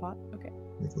 terracotta pot. Okay.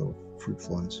 Like little fruit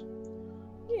flies.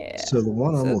 Yeah. So the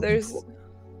one I'm So looking there's for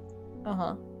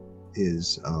uh-huh.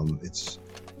 is it's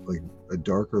like a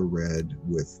darker red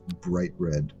with bright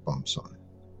red bumps on it.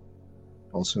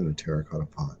 Also in a terracotta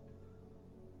pot.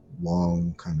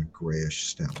 Long, kind of grayish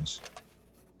stems.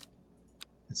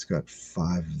 It's got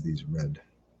 5 of these red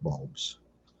bulbs.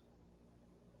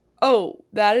 Oh,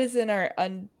 that is in our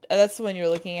that's the one you're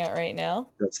looking at right now.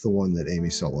 That's the one that Amy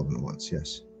Sullivan wants,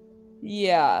 yes.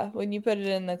 Yeah, when you put it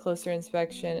in the closer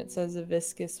inspection, it says a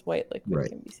viscous white liquid Right.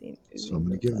 can be seen. So I'm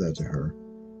going to give that to her.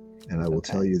 And I will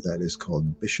tell you that is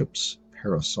called Bishop's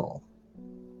Parasol.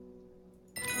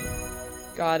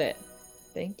 Got it.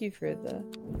 Thank you for the...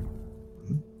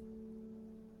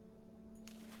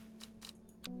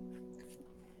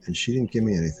 And she didn't give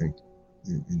me anything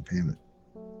in payment.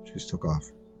 She just took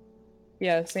off.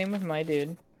 Yeah, same with my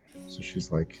dude. So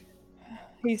she's like...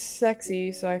 He's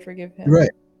sexy, so I forgive him. Right.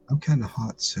 I'm kind of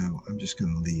hot, so I'm just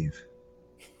going to leave.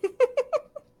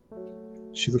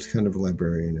 She looks kind of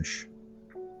librarianish.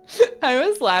 I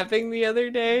was laughing the other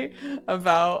day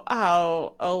about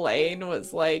how Elaine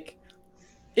was like,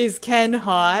 is Ken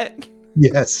hot?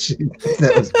 Yes,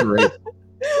 that was great.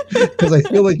 Because I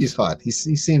feel like he's hot. He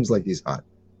seems like he's hot.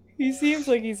 He seems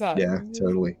like he's hot. Yeah,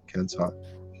 totally. Ken's hot.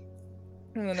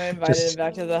 And then I invited him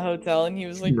back to the hotel, and he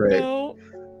was like, right. No.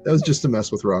 That was just to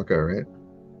mess with Rocco, right?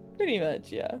 Pretty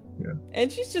much, yeah. Yeah.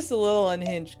 And she's just a little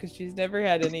unhinged because she's never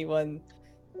had anyone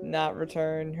not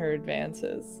return her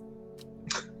advances.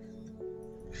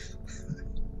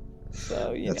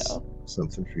 So, you That's know.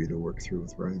 something for you to work through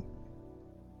with Ryan.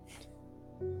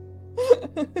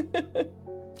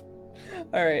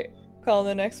 All right. Call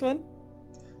the next one?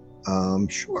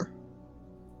 Sure.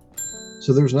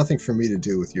 So there was nothing for me to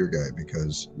do with your guy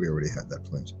because we already had that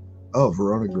planned. Oh,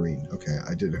 Verona Green. Okay,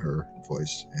 I did her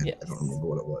voice, and yes. I don't remember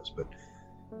what it was, but...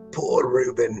 Poor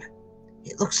Reuben.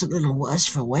 He looks a little worse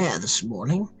for wear this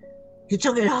morning. He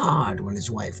took it hard when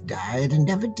his wife died and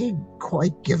never did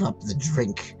quite give up the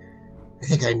drink. I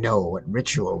think I know what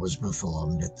ritual was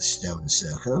performed at the Stone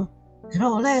Circle. It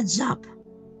all adds up.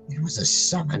 It was a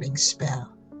summoning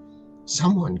spell.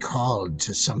 Someone called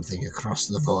to something across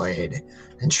the void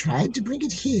and tried to bring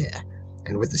it here,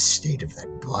 and with the state of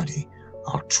that body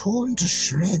all torn to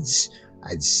shreds,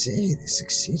 I'd say they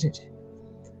succeeded.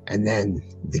 And then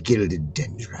the Gilded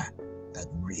Dendra, that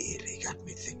really got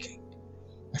me thinking.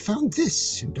 I found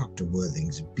this in Dr.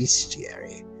 Worthing's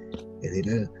bestiary. A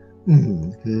little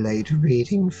light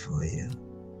reading for you.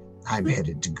 I'm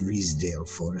headed to Greasedale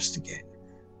Forest again.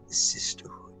 The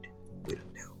Sisterhood will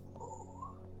know more.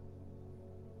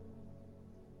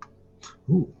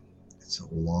 Ooh, it's a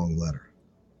long letter.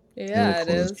 Yeah, it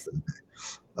is.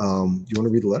 Do you want to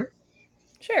read the letter?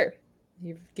 Sure.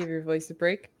 You give your voice a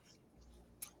break.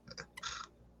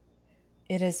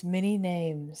 It has many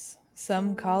names.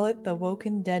 Some call it the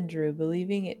Woken Dendru,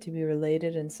 believing it to be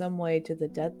related in some way to the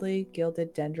deadly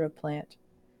Gilded Dendra plant.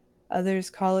 Others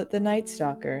call it the Night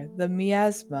Stalker, the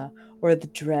Miasma, or the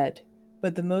Dread,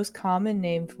 but the most common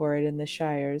name for it in the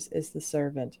Shires is the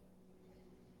Servant.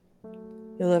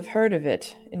 You'll have heard of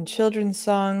it in children's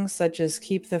songs such as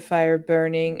Keep the Fire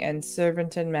Burning and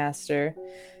Servant and Master,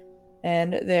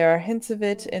 and there are hints of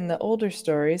it in the older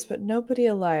stories, but nobody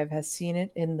alive has seen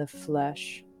it in the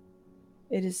flesh.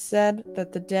 It is said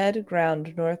that the dead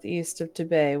ground northeast of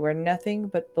Tibet, where nothing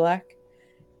but black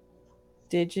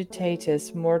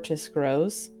Digitatus mortis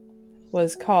grows,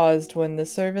 was caused when the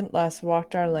servant last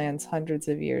walked our lands hundreds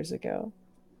of years ago.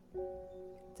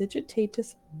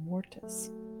 Digitatus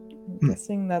mortis. I'm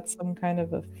guessing that's some kind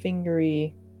of a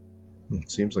fingery...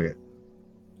 Seems like it.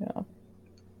 Yeah.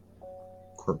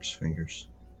 Corpse fingers.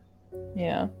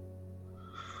 Yeah.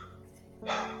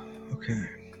 Okay.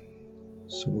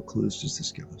 So what clues does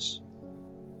this give us?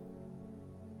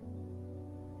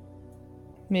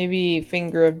 Maybe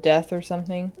finger of death or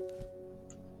something?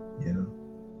 Yeah.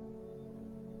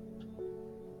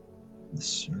 The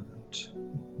servant.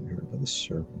 We heard about the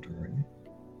servant already.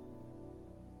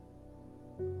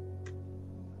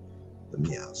 The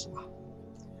miasma.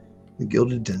 The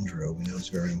Gilded Dendro we know is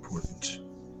very important.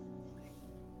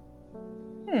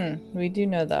 We do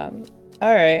know that.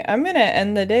 Alright, I'm gonna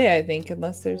end the day, I think,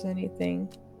 unless there's anything.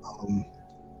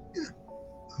 Yeah.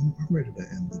 I'm ready to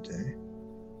end the day.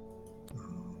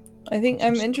 I think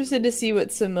I'm interested to see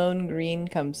what Simone Green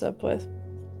comes up with.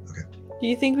 Okay. Do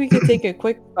you think we could take a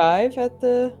quick 5 at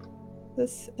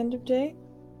this end of day?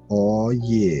 Oh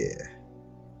yeah.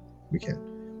 We can.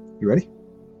 You ready?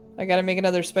 I gotta make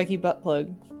another spiky butt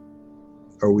plug.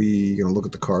 Are we gonna look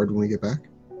at the card when we get back?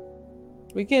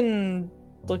 We can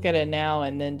look at it now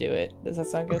and then do it. Does that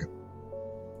sound good?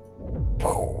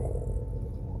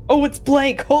 Oh, it's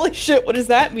blank. Holy shit, what does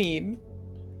that mean?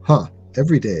 Huh.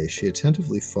 Every day she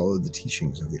attentively followed the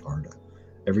teachings of the Arda.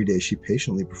 Every day she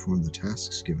patiently performed the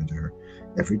tasks given to her.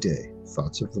 Every day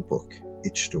thoughts of the book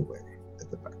itched away at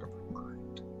the back of her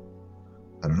mind.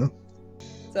 I don't know.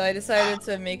 So I decided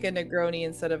to make a Negroni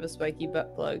instead of a spiky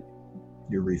butt plug.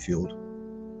 You're refueled.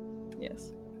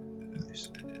 Yes. Nice.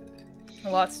 A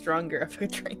lot stronger of a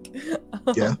drink.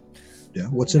 Yeah. Yeah.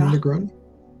 What's in a Yeah. Negroni?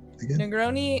 Again?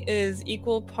 Negroni is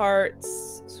equal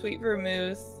parts sweet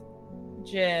vermouth,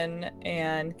 gin,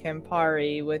 and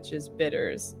Campari, which is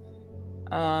bitters.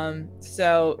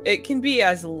 So it can be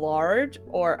as large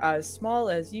or as small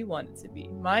as you want it to be.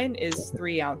 Mine is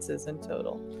 3 ounces in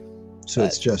total. So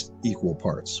it's just equal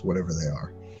parts, whatever they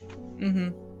are. Mm-hmm.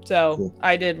 So Cool.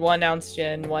 I did 1 ounce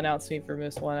gin, 1 ounce sweet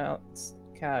vermouth, 1 ounce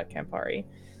Campari.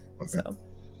 Okay. So,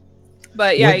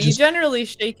 but yeah, What you just- generally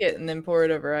shake it and then pour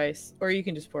it over ice, or you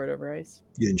can just pour it over ice.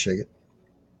 You didn't shake it?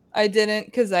 I didn't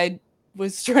because I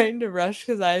was trying to rush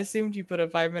because I assumed you put a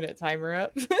 5-minute timer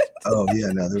up. Oh, yeah.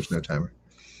 No, there's no timer.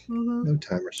 Mhm. No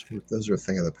timers. Those are a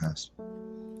thing of the past.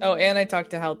 Oh, and I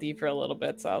talked to Healthy for a little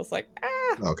bit, so I was like,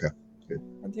 Okay.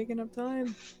 I'm taking up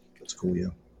time. That's cool,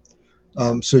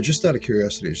 yeah. So just out of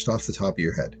curiosity, just off the top of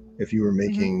your head, if you were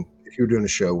making, if you were doing a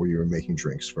show where you were making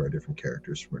drinks for different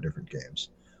characters for different games,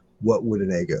 what would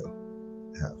an Ego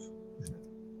have?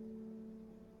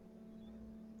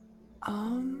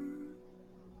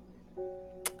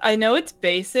 I know it's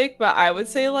basic, but I would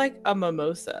say like a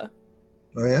mimosa.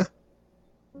 Oh yeah.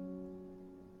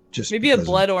 Just Maybe a because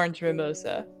blood orange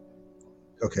mimosa.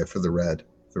 okay, for the red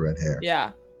hair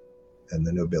Yeah, and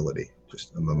the nobility,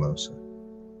 just a mimosa.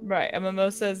 right. A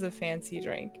mimosa is a fancy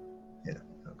drink. Yeah.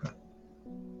 Okay.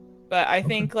 But I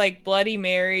think like Bloody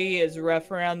Mary is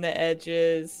rough around the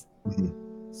edges,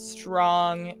 Mhm.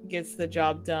 strong, gets the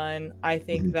job done. I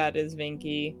think Mhm. that is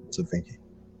Vinky. It's a Vinky.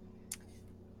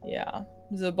 Yeah.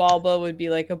 Zabalba would be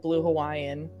like a blue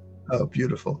Hawaiian. Oh,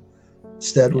 beautiful.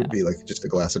 Stead would Yeah. be like just a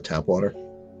glass of tap water.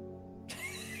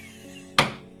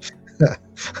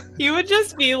 He would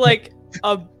just be like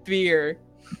a beer,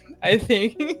 I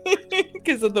think,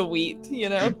 because of the wheat, you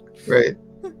know? Right.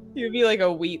 He would be like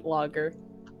a wheat lager.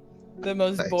 The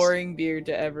most Nice. boring beer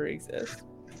to ever exist.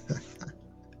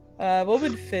 What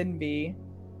would Finn be?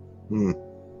 Hmm.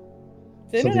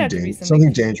 Finn would have to be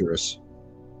Something dangerous.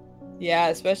 Yeah,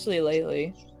 especially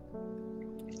lately.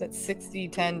 That's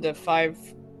 60-10 to 5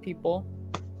 people.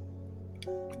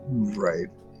 Right.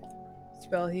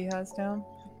 Spell he has down.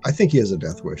 I think he has a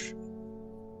death wish.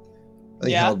 I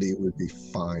think Yeah? Haldi would be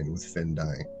fine with Finn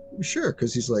dying. Sure,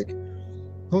 because he's like,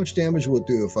 how much damage will it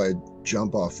do if I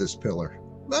jump off this pillar?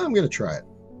 Well, I'm going to try it.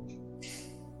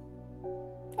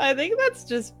 I think that's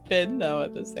just Finn, though,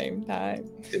 at the same time.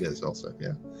 It is also,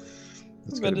 yeah.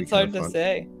 That's But gonna be it's hard kinda to fun.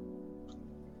 say.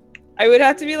 I would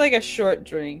have to be like a short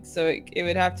drink, so it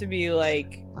would have to be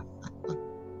like...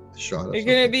 A shot of It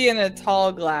couldn't something. be in a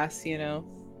tall glass, you know?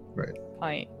 Right.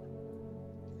 Pint.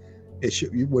 It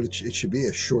should be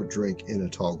a short drink in a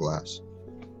tall glass,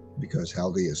 because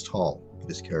Haldi is tall, but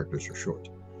his characters are short.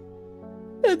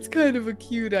 That's kind of a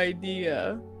cute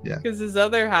idea. Yeah. Because his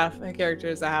other character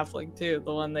is a halfling, too.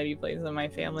 The one that he plays in my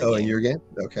family Oh, game. in your game?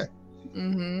 Okay,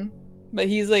 Mm-hmm. But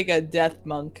he's like a death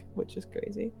monk, which is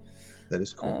crazy. that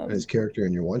is cool. And his character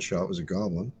in your one shot was a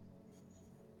goblin,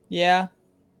 Yeah,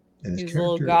 and his he's a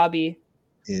little character gobby.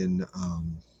 in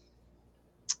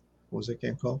what was that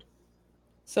game called?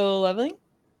 Solo leveling?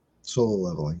 Solo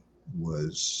Leveling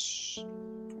was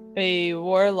A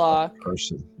warlock.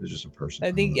 person. It was just a person. I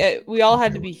don't think know. we all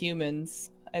had to Okay. be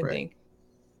humans, I Right. think.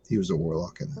 He was a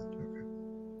warlock in that.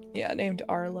 Okay. Yeah, named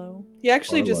Arlo. He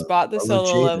actually just Arlo. bought the Arlo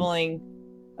solo Jaden. leveling.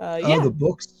 Oh, Yeah. the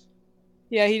books.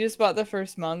 Yeah, he just bought the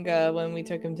first manga when we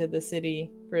took him to the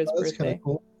city for his Oh, that's kind birthday. of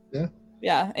cool. Yeah.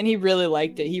 Yeah, and he really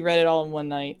liked it. He read it all in one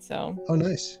night, so Oh,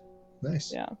 nice.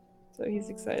 Nice. yeah. So he's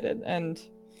excited. And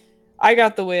I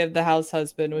got The Way of the House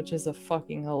Husband, which is a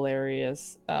fucking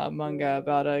hilarious manga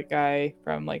about a guy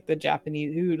from like the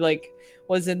Japanese who like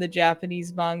was in the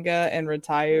Japanese manga and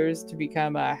retires to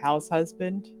become a house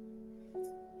husband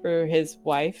for his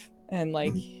wife. And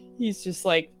like he's just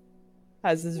like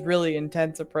has this really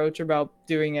intense approach about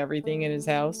doing everything in his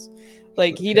house.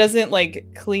 Like he Okay. doesn't like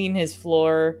clean his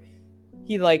floor.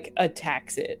 He like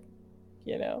attacks it,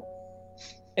 you know.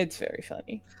 It's very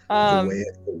funny.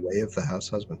 The way of the house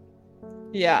husband.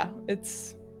 Yeah,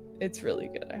 it's really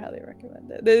good. I highly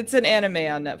recommend it. It's an anime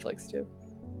on Netflix too.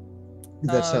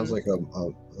 That sounds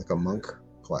Um, like a monk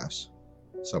class,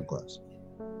 subclass.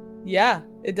 Yeah,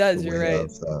 it does. The You're way right.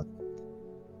 of the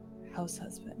house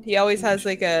husband. He always has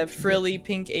like a frilly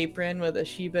pink apron with a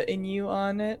Shiba Inu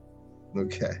on it,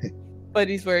 Okay. but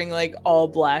he's wearing like all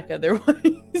black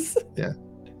otherwise. Yeah.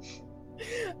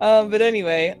 But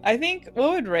anyway, I think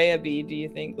what would Rhea be? Do you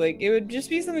think like it would just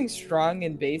be something strong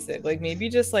and basic, like maybe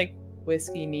just like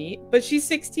whiskey neat? But she's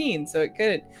 16, so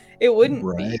it wouldn't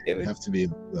Right. be. It It'd would have to be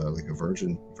like a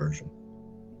virgin version.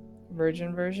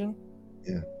 virgin version.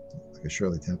 Yeah. Like a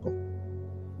Shirley Temple.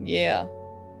 Yeah.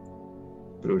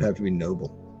 But it would have to be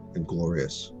noble and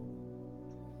glorious.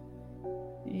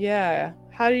 Yeah.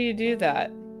 How do you do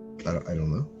that? I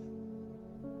don't know.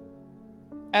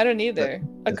 I don't either.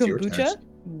 A That's your kombucha? task.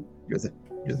 You're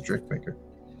the drink maker.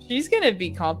 She's gonna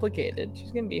be complicated.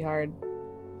 She's gonna be hard.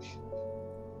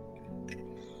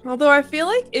 Although I feel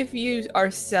like if you are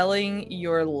selling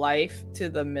your life to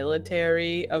the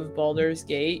military of Baldur's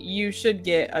Gate, you should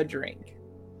get a drink.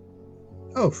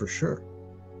 Oh, for sure.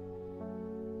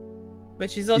 But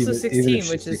she's also Even 16, if she's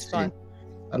which is 16. fun.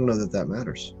 I don't know that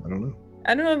matters. I don't know.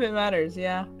 I don't know if it matters,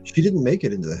 yeah. She didn't make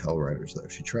it into the Hell Riders, though.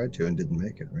 She tried to and didn't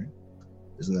make it, right?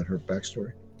 Isn't that her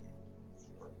backstory?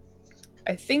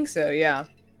 I think so, yeah.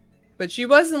 But she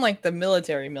wasn't like the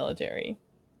military.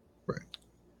 Right.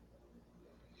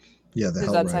 Yeah, the Because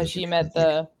Hell that's how Riders she are met kind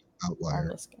of the outlier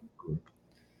armless guy. group.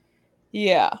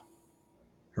 Yeah.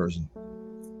 Herzen.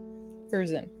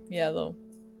 Curzon. Yeah,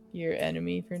 your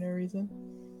enemy for no reason.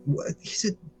 What? He's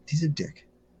a dick.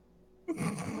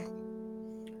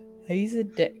 He's a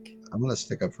dick. I'm gonna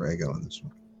stick up for Ego on this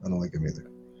one. I don't like him either.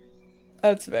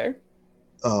 That's fair.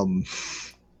 And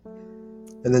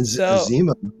then So-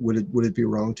 Zima. Would it be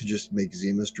wrong to just make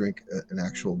Zima's drink an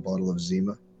actual bottle of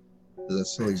Zima? Does that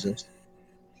still exist?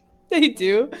 They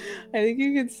do. I think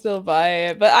you can still buy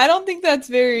it, but I don't think that's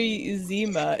very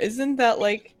Zima. Isn't that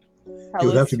like It would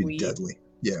hella have to be sweet? deadly.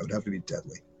 Yeah, it would have to be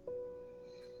deadly.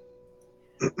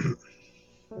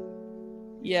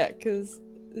 Yeah, because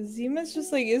Zima's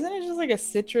just like, isn't it just like a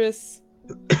citrus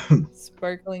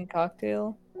sparkling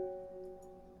cocktail?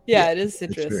 Yeah, it is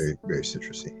citrus. It's very, very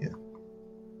citrusy. Yeah.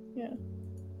 Yeah.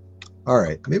 All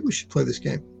right. Maybe we should play this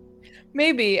game.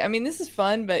 Maybe. I mean, this is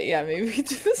fun, but yeah, maybe we could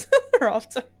do this more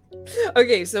often.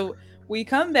 Okay, so we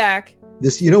come back.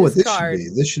 This, you know what This this card- should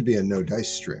be? This should be a no dice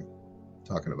stream.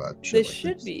 Talking about shit This like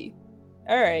should this. be.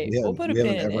 All right, we'll put a we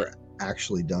pin haven't in ever it.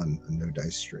 actually done a no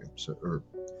dice stream. So, or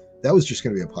that was just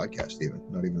going to be a podcast, even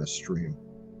not even a stream.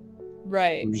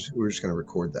 Right. We're just going to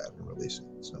record that and release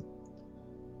it. So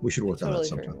we should work on that Totally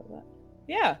sometime. forgot about that.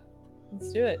 Yeah,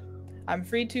 let's do it. I'm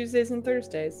free Tuesdays and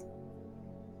Thursdays.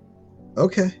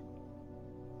 Okay.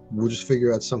 We'll just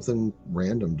figure out something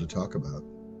random to talk about.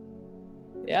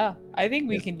 Yeah, I think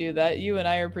we Yeah. can do that. You and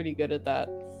I are pretty good at that.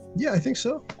 Yeah, I think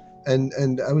so.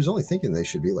 And I was only thinking they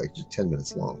should be like just 10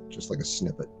 minutes long, just like a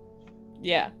snippet.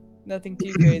 Yeah, nothing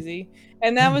too crazy.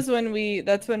 And that's when we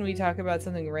talk about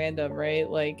something random, right?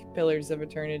 Like Pillars of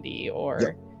Eternity or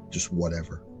Yep. Just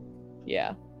whatever.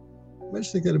 yeah. I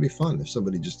just think that'd be fun if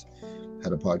somebody just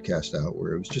had a podcast out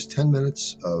where it was just 10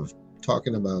 minutes of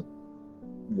talking about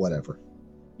whatever.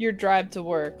 Your drive to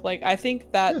work. Like I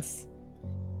think that's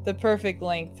the perfect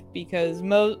length because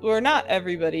or not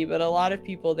everybody, but a lot of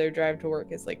people their drive to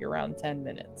work is like around 10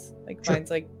 minutes. Like Sure.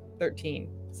 mine's like 13.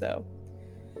 So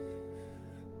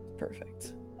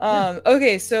perfect. Yeah.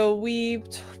 Okay, so we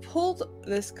pulled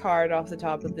this card off the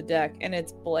top of the deck and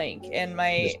it's blank. And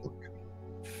my This book.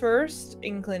 first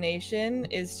inclination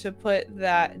is to put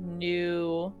that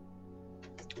new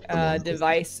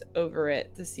device over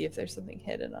it to see if there's something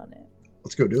hidden on it.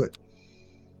 Let's go do it.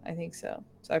 I think so.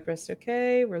 So I pressed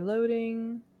OK. We're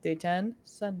loading. Day 10,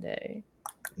 Sunday.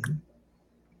 Mhm.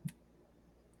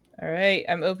 All right.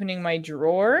 I'm opening my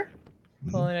drawer,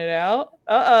 Mhm. pulling it out.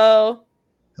 Uh-oh.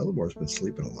 Hellabor's been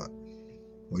sleeping a lot.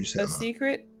 What you say? A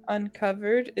secret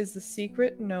uncovered is the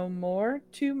secret no more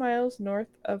 2 miles north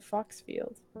of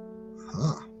Foxfield.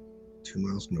 2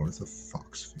 miles north of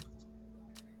Foxfield.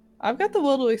 I've got the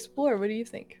will to explore. What do you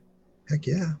think? Heck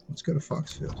yeah. Let's go to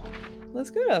Foxfield. Let's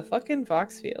go to fucking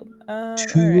Foxfield.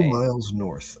 2 all right. miles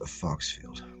north of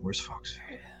Foxfield. Where's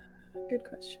Foxfield? Good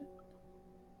question.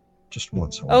 Just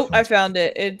once. Oh, I found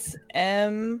it. It's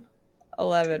M11.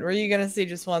 Were you gonna say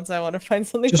just once? I want to find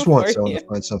something Just before once. I want you. to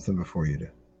find something before you do.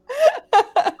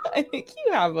 I think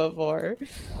you have before.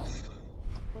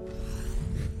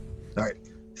 All right.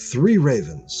 3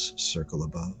 ravens circle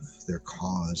above, their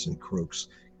caws and croaks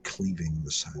cleaving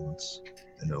the silence.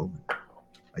 An omen.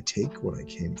 I take what I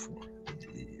came for.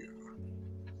 Yeah.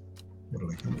 What did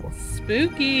I come for?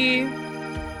 Spooky.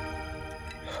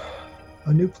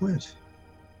 A new plant.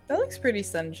 That looks pretty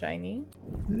sunshiny.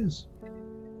 It is.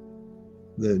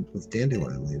 With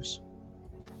dandelion leaves.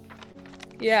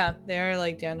 Yeah, they are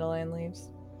like dandelion leaves.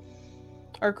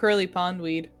 Or curly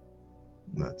pondweed.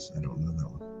 Nuts. I don't know that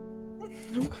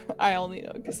one. I only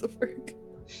know because of work.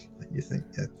 You think?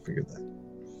 Yeah, figured that.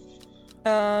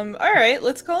 Alright,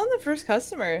 let's call in the first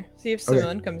customer. See if Okay.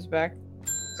 Simone comes back.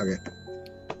 Okay.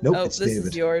 Nope, Oh, it's this David.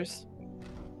 is yours.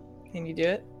 Can you do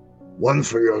it? One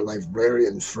for your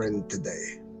librarian friend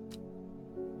today.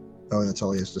 Oh, that's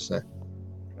all he has to say.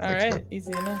 Thanks, Alright, Deb.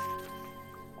 easy enough.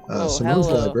 Simone's the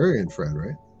hello. librarian friend,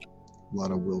 right? A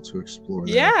lot of will to explore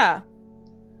there. Yeah!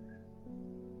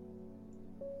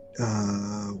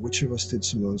 Which of us did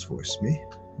Simone's voice? Me?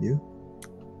 You?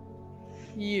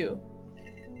 You.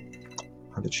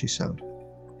 How did she sound?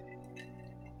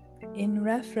 In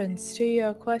reference to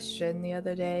your question the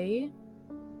other day.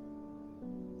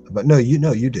 But no,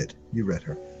 you did. You read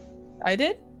her. I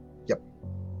did? Yep.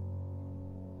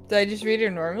 Did I just read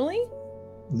her normally?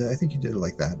 No, I think you did it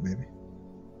like that, maybe.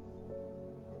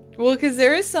 Well, because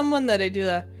there is someone that I do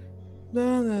that.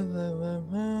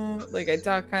 Like, I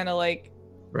talk kind of like.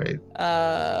 Right.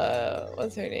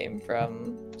 What's her name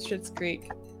from Schitt's Creek?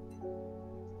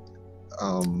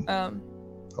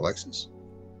 Alexis?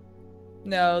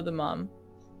 No, the mom.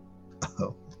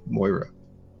 Oh, Moira.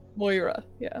 Moira,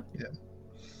 yeah. Yeah.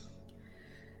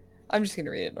 I'm just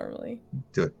gonna read it normally.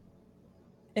 Do it.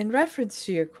 In reference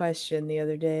to your question the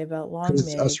other day about Long Because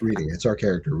it's Meg. us reading it. It's our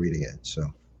character reading it, so.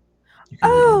 You can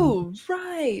read it. Oh,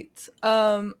 right.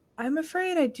 I'm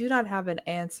afraid I do not have an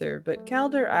answer, but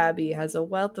Calder Abbey has a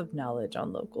wealth of knowledge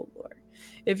on local lore.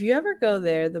 If you ever go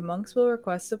there, the monks will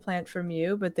request a plant from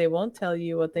you, but they won't tell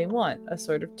you what they want, a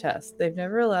sort of test. They've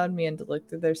never allowed me in to look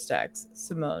through their stacks.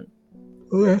 Simone.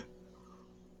 Okay.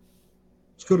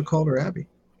 Let's go to Calder Abbey.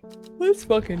 Let's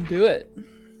fucking do it.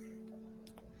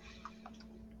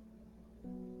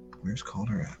 Where's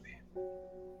Calder Abbey?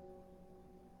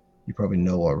 You probably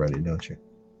know already, don't you?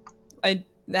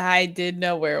 I did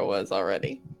know where it was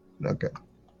already. Okay.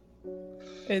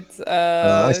 It's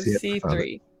I see it. I found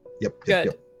C3. it. Yep. Good.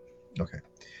 Yep. Okay.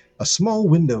 A small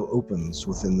window opens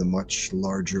within the much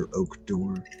larger oak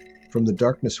door. From the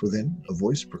darkness within, a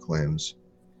voice proclaims,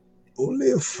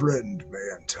 "Only a friend may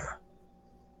enter."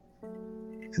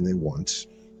 And they want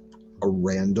a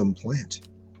random plant.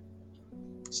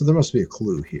 So there must be a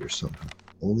clue here somehow.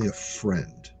 Only a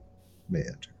friend may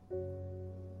enter.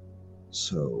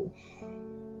 So,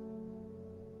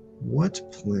 what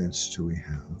plants do we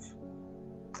have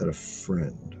that a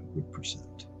friend would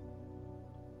present?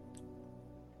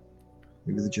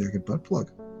 Maybe the jagged butt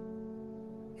plug.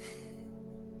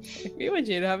 I agree with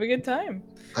you to have a good time.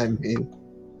 I mean,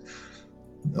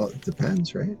 no, it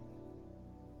depends, right?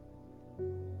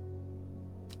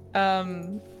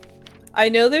 I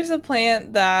know there's a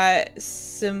plant that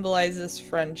symbolizes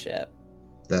friendship.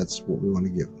 That's what we want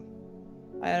to give them.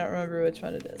 I don't remember which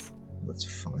one it is. Let's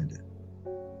find it.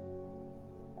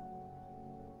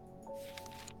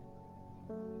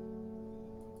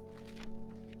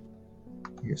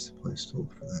 I guess the place to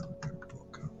look for that would be our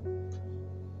book.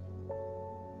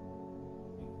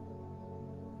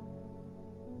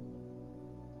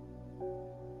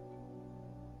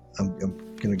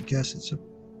 I'm gonna guess it's a.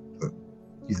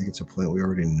 You think it's a plant we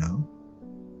already know?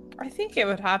 I think it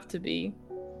would have to be.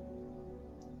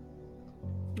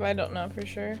 But I don't know for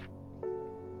sure.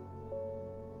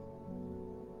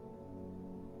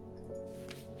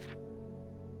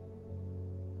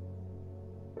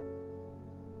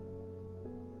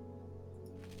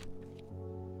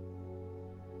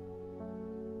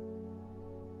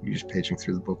 You're just paging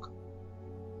through the book.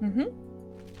 Mm-hmm.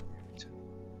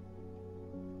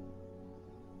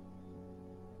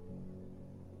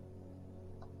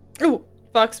 Oh,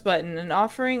 Fox Button. An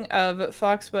offering of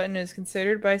Fox Button is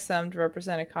considered by some to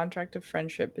represent a contract of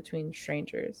friendship between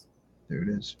strangers. There it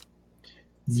is.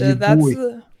 So Yeah, that's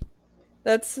boy.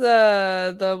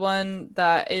 the one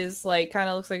that is like kind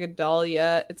of looks like a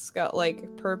dahlia. It's got like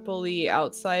purpley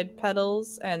outside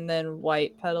petals and then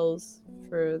white petals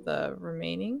for the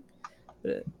remaining.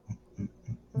 But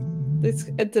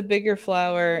it's a bigger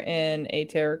flower in a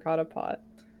terracotta pot.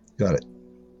 Got it.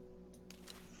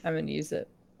 I'm gonna use it.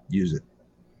 Use it.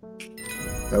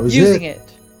 That was Using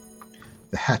it.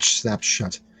 The hatch snaps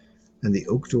shut, and the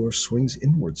oak door swings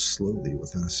inward slowly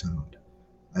without a sound.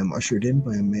 I am ushered in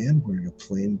by a man wearing a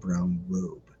plain brown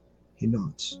robe. He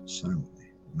nods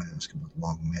silently when I ask about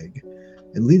Long Meg,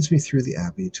 and leads me through the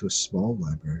abbey to a small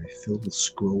library filled with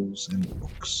scrolls and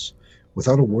books.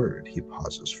 Without a word, he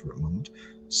pauses for a moment,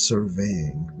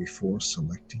 surveying before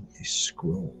selecting a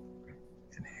scroll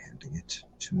and handing it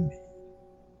to me.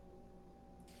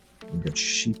 We've got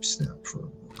Sheepsnap for a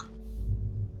book.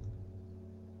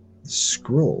 The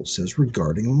scroll says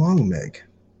regarding Long Meg.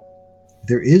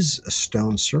 There is a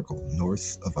stone circle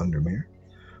north of Undermere.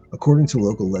 According to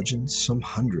local legends, some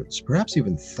hundreds, perhaps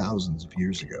even thousands of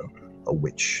years ago, a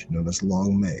witch known as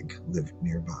Long Meg lived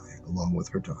nearby, along with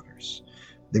her daughters.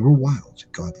 They were wild,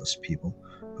 godless people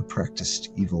who practiced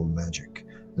evil magic,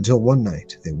 until one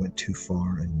night they went too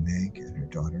far and Meg and her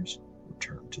daughters were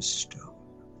turned to stone.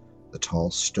 The tall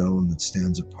stone that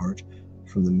stands apart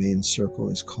from the main circle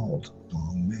is called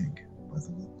Long Meg by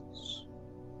the locals.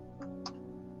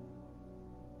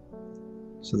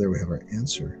 So there we have our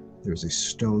answer. There's a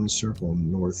stone circle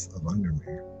north of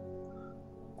Undermere.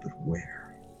 But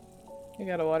where? I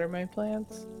gotta water my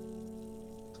plants.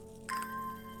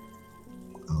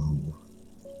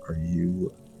 Are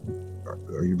you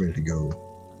ready to go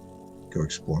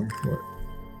exploring? What?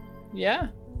 Yeah.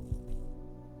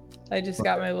 I just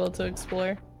got my will to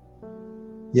explore.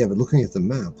 Yeah, but looking at the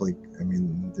map,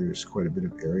 there's quite a bit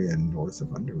of area north of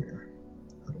Undermere.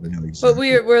 How do we know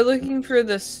exactly? But we're looking for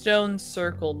the stone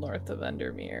circle north of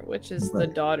Undermere, which is the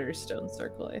daughter's stone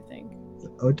circle, I think.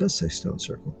 Oh, it does say stone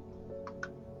circle.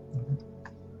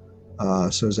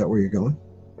 So is that where you're going?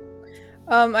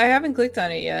 I haven't clicked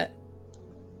on it yet.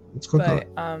 Let's click on it.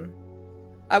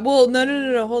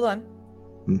 No, hold on.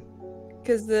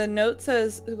 Because the note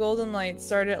says Golden Light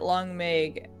start at Long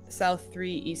Meg, South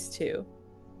 3, East 2.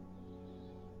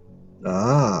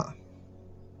 Ah.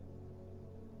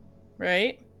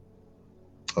 Right?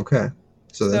 Okay.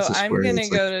 So that's a square I'm that's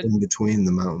gonna go to in between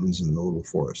the mountains and the little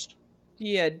forest.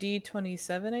 Yeah,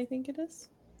 D27, I think it is.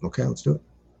 Okay, let's do it.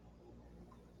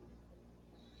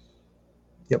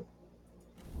 Yep.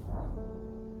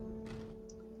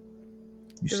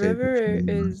 The river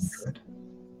is...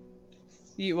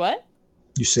 You what?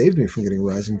 You saved me from getting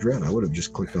Rising Dread. I would have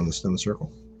just clicked on the stone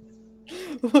circle.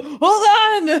 Hold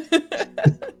on!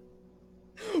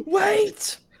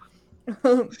 Wait!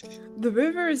 The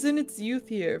river is in its youth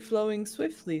here, flowing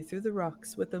swiftly through the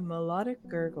rocks with a melodic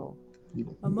gurgle.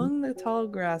 Among the tall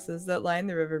grasses that line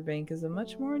the riverbank is a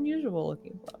much more unusual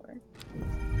looking flower.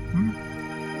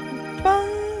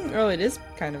 Bong! Oh, it is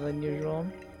kind of unusual.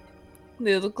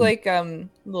 They look like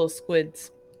little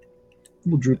squids.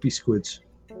 Little droopy squids.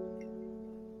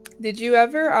 Did you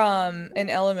ever in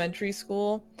elementary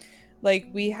school, like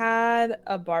we had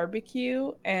a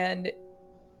barbecue and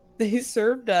they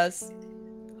served us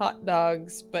hot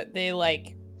dogs, but they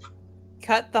like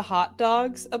cut the hot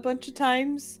dogs a bunch of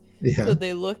times. Yeah. So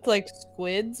they looked like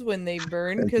squids when they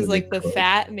burned because like the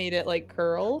fat made it like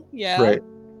curl. Yeah. Right.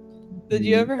 Did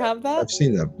you ever have that? I've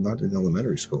seen that. Not in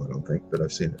elementary school, I don't think, but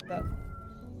I've seen it.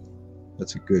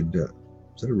 That's a good...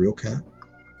 is that a real cat?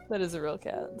 That is a real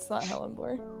cat. It's not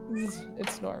Helenborn.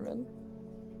 It's Norman.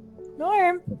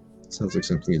 Norm! Sounds like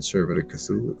something you'd serve at a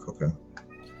Cthulhu cookout.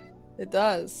 It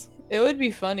does. It would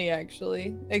be funny,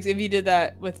 actually. If you did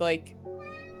that with, like,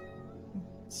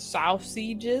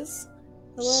 sausages.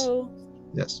 Hello?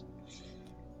 Yes.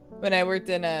 When I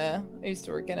used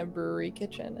to work in a brewery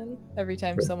kitchen, and every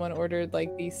time someone ordered,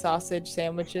 like, these sausage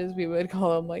sandwiches, we would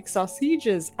call them, like,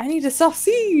 sausages. I need a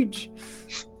sausage!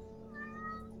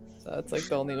 So that's, like,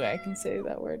 the only way I can say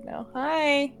that word now.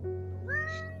 Hi!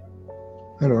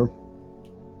 Hi, Norm.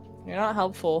 You're not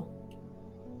helpful.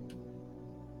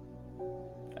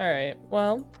 Alright,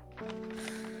 well.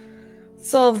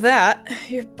 Solve that.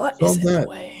 Your butt is in the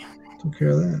way. Took care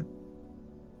of that.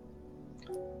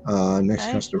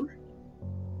 Next customer.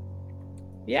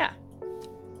 Yeah.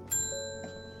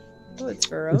 Oh, it's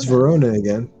Verona. It's Verona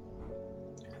again.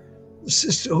 The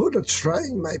Sisterhood are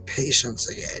trying my patience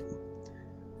again.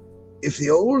 If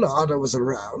the old Ada was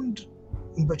around,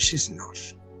 but she's not.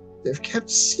 They've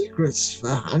kept secrets for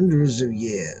hundreds of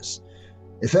years.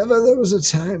 If ever there was a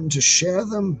time to share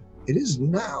them, it is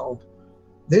now.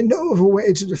 They know of a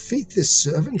way to defeat this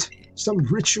servant, some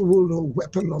ritual or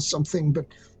weapon or something, but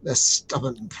their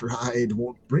stubborn pride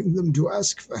won't bring them to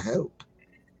ask for help.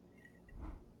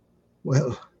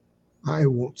 Well, I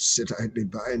won't sit idly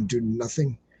by and do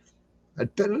nothing.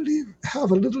 I'd better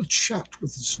have a little chat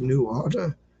with this new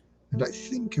order, and I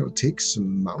think I'll take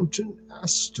some mountain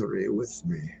astery with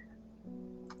me.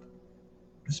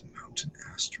 What does mountain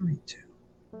astery do?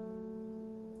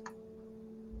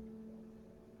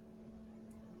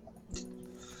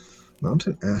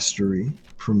 Mountain astery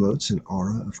promotes an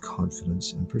aura of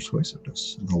confidence and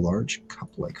persuasiveness. The large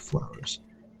cup-like flowers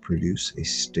produce a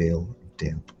stale,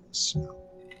 damp smell.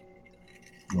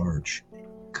 Large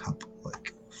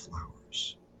cup-like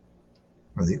flowers.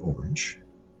 Are they orange?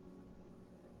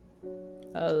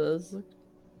 Oh, those look...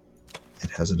 It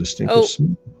has a distinctive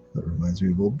smell that reminds me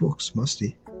of old books.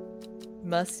 Musty.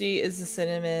 Musty is a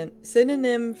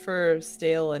synonym for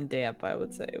stale and damp, I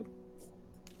would say.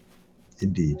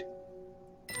 Indeed.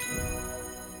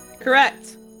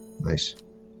 Correct. Nice.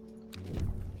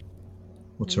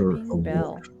 What's Weeping our award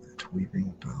Bell. for that?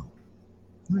 Weeping Bell.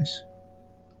 Nice.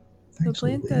 The Thanks,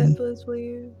 plant old that lady. blows while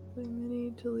you play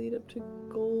many to lead up to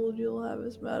gold, you'll have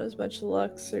about as much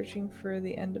luck searching for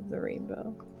the end of the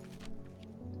rainbow.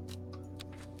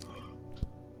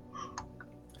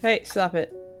 Hey, stop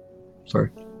it. Sorry.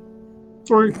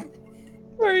 Sorry.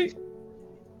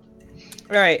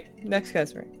 Alright, next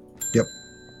customer.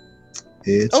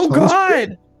 It's Oh Thomas god!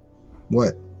 Green.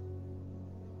 What?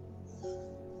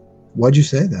 Why'd you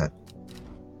say that?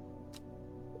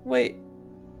 Wait.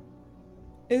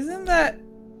 Isn't that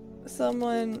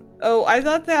someone... Oh, I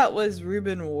thought that was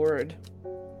Reuben Ward.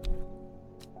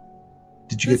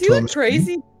 Did you Does get he look Thomas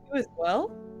crazy Green? as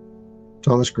well?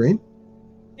 Thomas Green?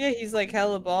 Yeah, he's like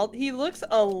hella bald. He looks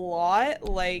a lot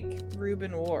like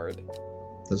Reuben Ward.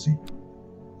 Does he?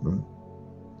 Oh,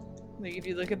 Like if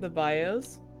you look at the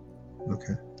bios.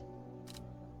 okay.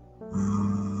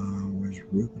 Where's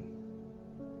Ruben?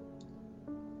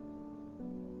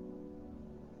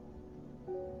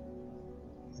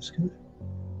 This guy?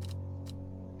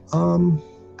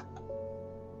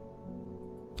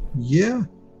 Yeah,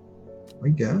 I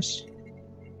guess.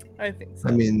 I think so.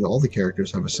 I mean, all the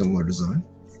characters have a similar design.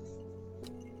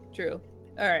 True.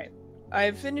 Alright.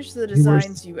 I've finished the He wears-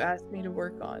 designs you asked me to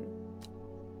work on.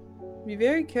 Be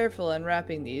very careful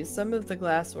unwrapping these. Some of the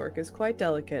glasswork is quite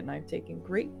delicate and I've taken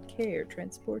great care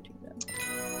transporting them.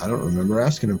 I don't remember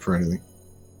asking him for anything.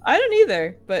 I don't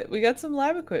either, but we got some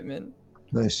lab equipment.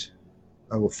 Nice.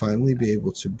 I will finally be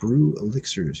able to brew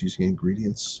elixirs using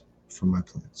ingredients from my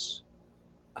plants.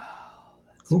 Oh,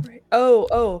 that's Cool. right.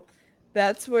 Oh.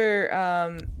 That's where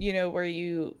where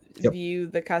you Yep. view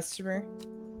the customer.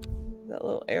 That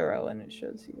little arrow and it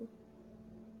shows you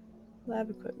lab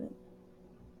equipment.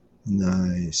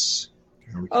 Nice.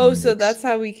 Now we can Oh, so mix. that's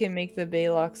how we can make the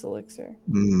Baylox elixir.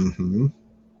 Mm-hmm.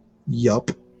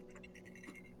 Yup.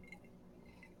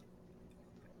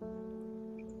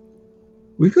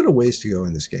 We've got a ways to go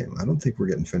in this game. I don't think we're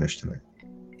getting finished tonight.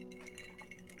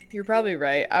 You're probably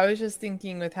right. I was just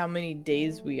thinking with how many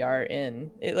days we are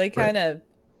in. It like Right. kind of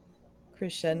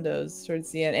crescendos towards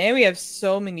the end. And we have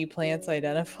so many plants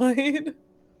identified.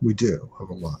 We do have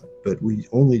a lot, but we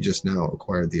only just now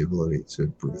acquired the ability to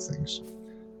brew things.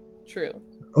 True.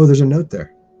 Oh, there's a note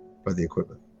there by the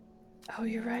equipment. Oh,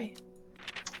 you're right.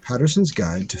 Patterson's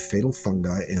Guide to Fatal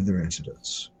Fungi and Their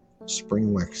Antidotes.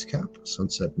 Spring Wax Cap,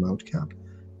 Sunset Mount Cap,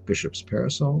 Bishop's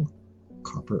Parasol,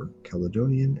 Copper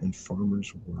Caledonian, and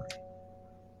Farmer's Word.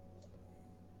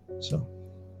 So,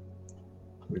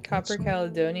 we've got Copper some-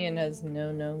 Caledonian has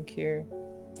no known cure.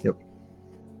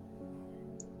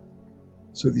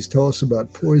 So these tell us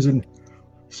about poison,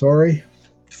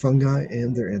 fungi,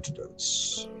 and their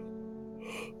antidotes.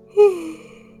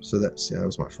 So that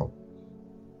was my fault.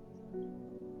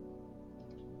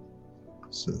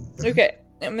 So that, Okay,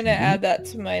 I'm gonna add that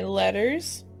to my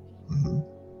letters. mhm.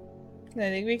 I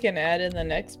think we can add in the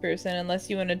next person, unless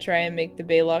you want to try and make the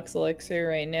Baylox elixir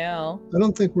right now. I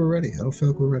don't think we're ready. I don't feel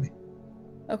like we're ready.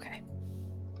 Okay.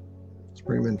 Let's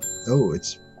bring him in. Oh,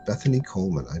 it's Bethany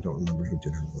Coleman. I don't remember who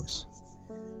did her voice.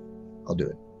 I'll do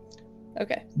it.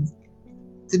 Okay.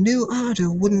 The new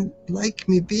Ardo wouldn't like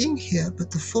me being here,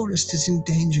 but the forest is in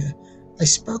danger. I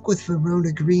spoke with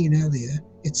Verona Green earlier.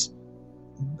 It's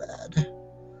bad.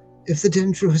 If the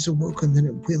Dendro has awoken, then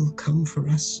it will come for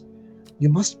us. You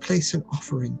must place an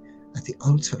offering at the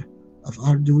altar of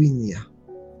Arduinia.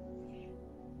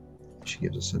 She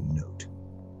gives us a note.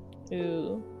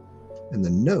 Ooh. And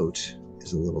the note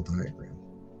is a little diagram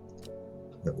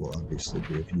that will obviously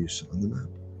be of use on the map.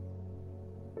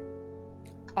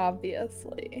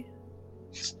 Obviously.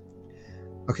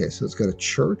 Okay, so it's got a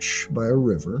church by a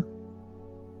river.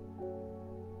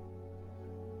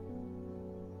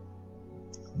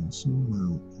 And some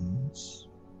mountains.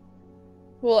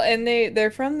 Well, and they're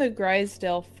from the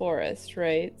Grisdale Forest,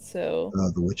 right? So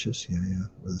The witches, yeah,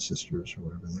 or the sisters, or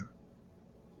whatever they are.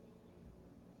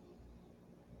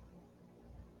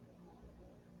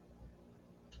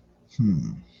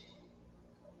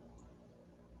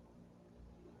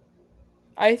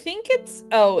 I think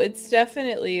it's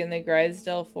definitely in the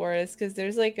Grisdale Forest because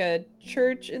there's like a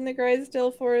church in the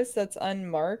Grisdale Forest that's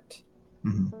unmarked.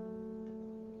 Mm-hmm.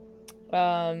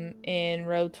 In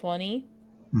row 20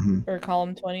 Mm-hmm. or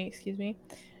column 20, excuse me.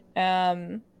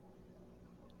 And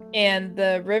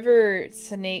the river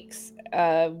snakes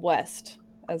west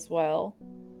as well.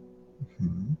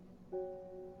 Mm-hmm.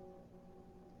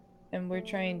 And we're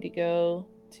trying to go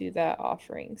to that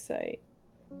offering site.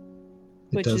 It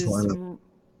Which does is line up.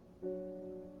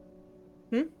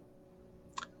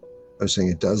 I was saying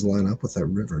it does line up with that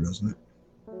river, doesn't it?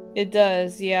 It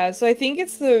does, yeah. So I think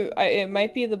it's it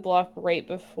might be the block right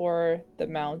before the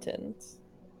mountains.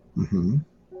 Mm-hmm.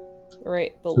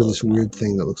 Right So below this the weird mountains.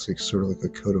 thing that looks like sort of like a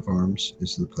coat of arms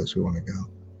is the place we want to go.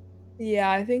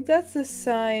 Yeah, I think that's the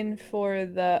sign for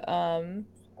the I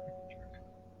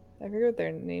forget what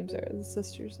their names are, the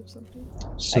sisters of something.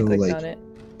 I So clicked like on it.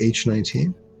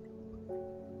 H19?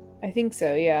 I think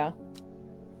so, yeah.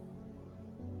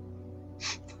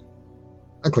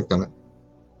 I clicked on it.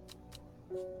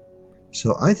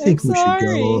 So I I'm think we should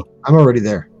sorry. go. I'm already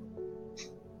there.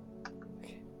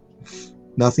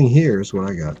 Nothing here is what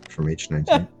I got from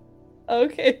H19.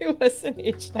 Okay, it wasn't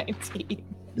H19.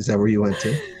 Is that where you went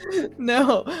to?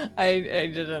 No, I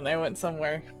didn't. I went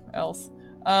somewhere else.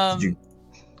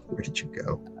 Where did you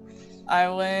go? I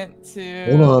went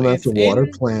to Hold on, I have to water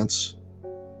plants.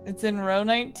 it's in row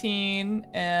 19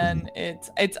 and it's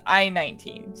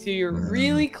I-19. So you're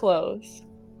really close.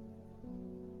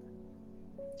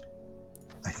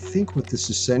 I think what this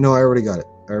is saying. No, I already got it.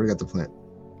 I already got the plant.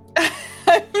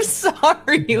 I'm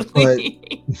sorry, But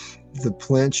Lee. the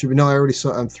plant should be. No, I already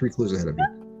saw. I'm 3 clues ahead of you.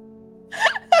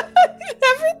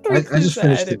 Never I just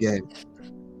finished the game.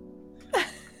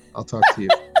 I'll talk to you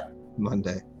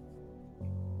Monday.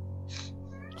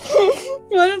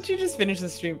 Why don't you just finish the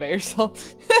stream by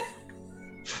yourself?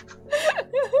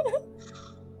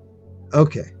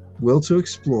 Okay. Will to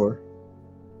explore.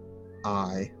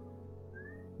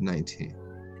 I-19.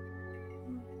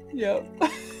 Yep.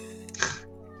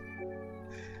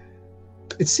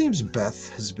 It seems Beth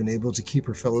has been able to keep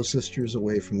her fellow sisters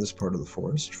away from this part of the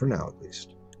forest, for now at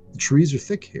least. The trees are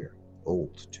thick here,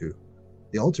 old too.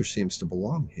 The altar seems to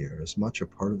belong here, as much a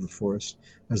part of the forest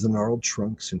as the gnarled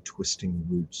trunks and twisting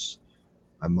roots.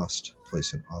 I must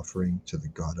place an offering to the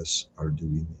goddess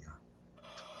Arduinia.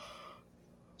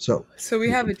 So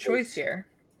we have a choice here.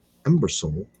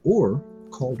 Embersoul or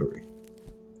Caldery.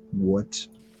 What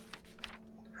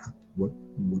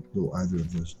will either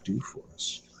of those do for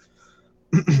us?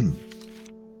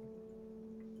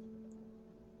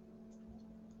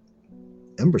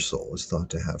 Embersoul is thought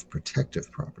to have protective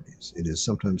properties. It is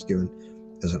sometimes given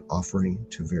as an offering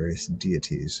to various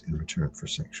deities in return for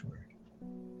sanctuary.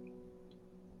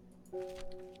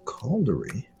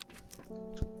 Caldery.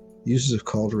 Uses of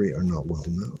Caldery are not well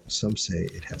known. Some say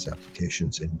it has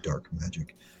applications in dark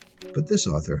magic, but this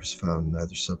author has found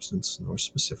neither substance nor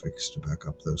specifics to back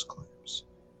up those claims.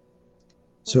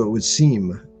 So it would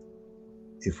seem,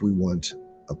 if we want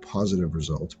a positive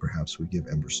result, perhaps we give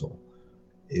Embersoul.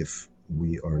 If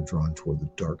we are drawn toward the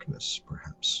darkness,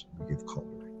 perhaps we give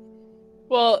Caldery.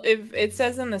 Well, if it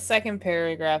says in the second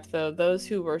paragraph, though, those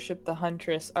who worship the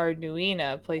huntress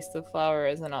Arduina place the flower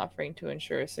as an offering to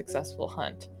ensure a successful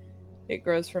hunt. It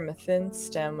grows from a thin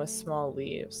stem with small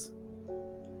leaves.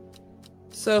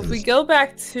 So if we go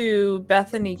back to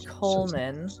Bethany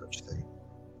Coleman, such thing.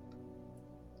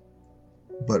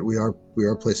 But we are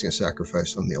placing a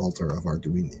sacrifice on the altar of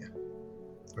Arduina.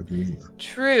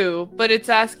 True, but it's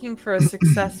asking for a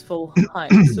successful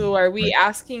hunt. So are we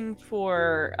asking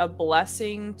for a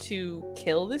blessing to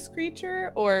kill this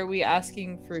creature, or are we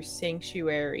asking for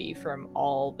sanctuary from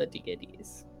all the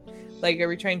deities? Like, are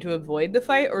we trying to avoid the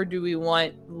fight, or do we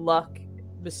want luck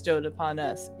bestowed upon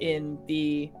us in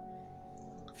the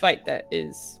fight that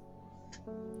is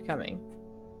coming?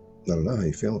 I don't know. How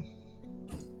you feeling?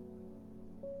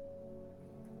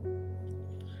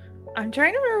 I'm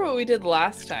trying to remember what we did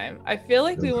last time. I feel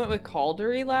like we went with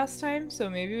Caldery last time, so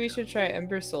maybe we should try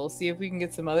Embersoul, see if we can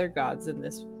get some other gods in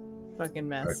this fucking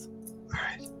mess.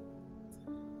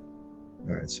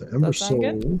 All right. So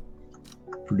Embersoul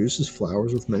produces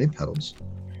flowers with many petals.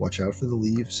 Watch out for the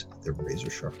leaves; they're razor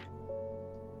sharp.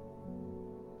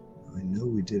 I know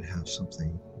we did have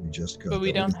something we just got. But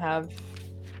we don't have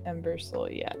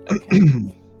Embersoul yet. Okay.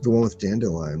 The one with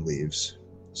dandelion leaves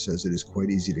says it is quite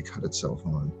easy to cut itself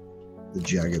on the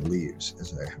jagged leaves,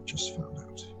 as I have just found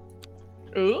out.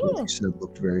 Ooh. Like said,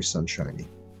 looked very sunshiny.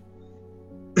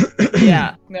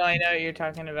 Yeah, no, I know what you're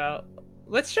talking about.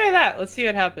 Let's try that. Let's see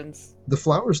what happens. The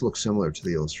flowers look similar to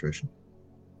the illustration.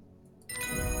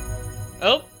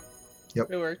 Oh. Yep.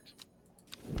 It worked.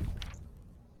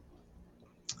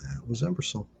 That was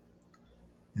Embersoul.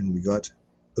 And we got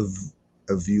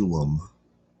Avulum.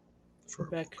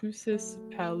 Bacusis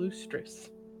palustris.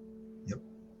 Yep.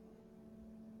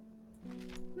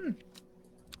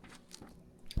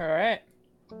 All right.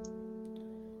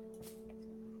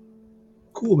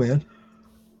 Cool, man.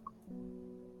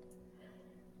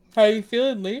 How you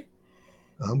feeling, Lee?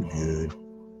 I'm good.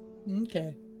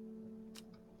 Okay.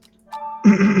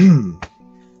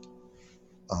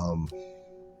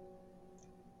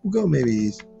 We'll go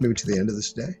maybe to the end of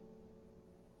this day.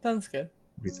 Sounds good.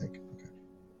 What do you think? Okay.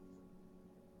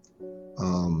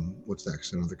 What's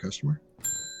next? Another customer?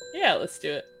 Yeah, let's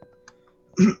do it.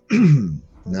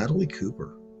 Natalie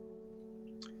Cooper.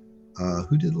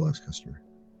 Who did the last customer?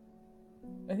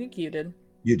 I think you did.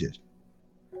 You did.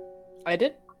 I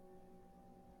did?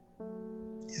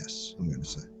 Yes, I'm going to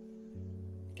say.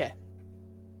 Okay.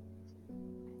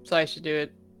 So I should do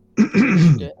it. You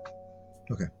should do it.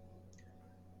 Okay.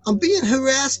 I'm being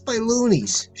harassed by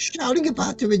loonies, shouting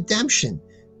about the redemption.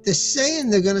 They're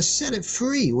saying they're going to set it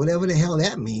free, whatever the hell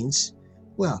that means.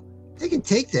 Well, they can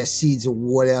take their seeds or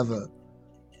whatever,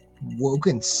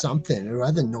 woken something or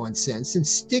other nonsense, and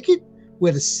stick it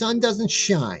where the sun doesn't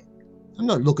shine. I'm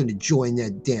not looking to join their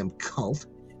damn cult.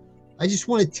 I just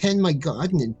want to tend my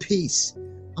garden in peace.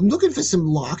 I'm looking for some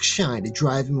lock shine to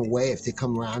drive them away if they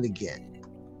come around again.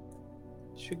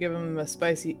 Should give him a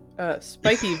spiky butt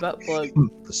plug.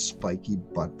 The spiky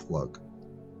butt plug.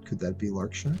 Could that be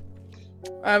Larkshire?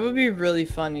 That would be really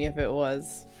funny if it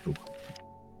was. Ooh.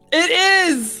 It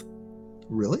is!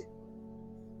 Really?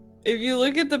 If you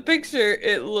look at the picture,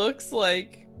 it looks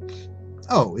like...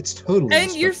 Oh, it's totally.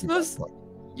 And a you're spiky butt supposed plug.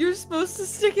 you're supposed to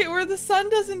stick it where the sun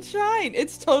doesn't shine.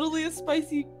 It's totally a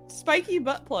spiky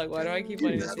butt plug. Why do I keep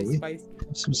wanting to say Natalie. spicy?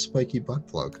 Some spiky butt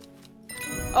plug.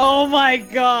 Oh my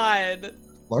god!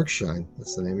 Larkshine.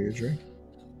 That's the name of your drink.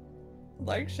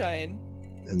 Larkshine.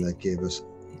 And that gave us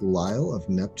Lyle of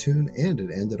Neptune, and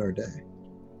it ended our day.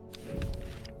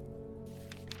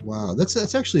 Wow,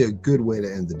 that's actually a good way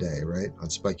to end the day, right? On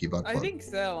spiky butt plug. I think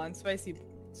so. On spicy.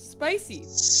 Spicy.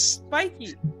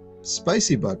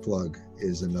 Spicy butt plug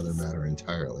is another matter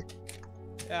entirely.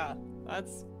 Yeah,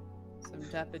 that's some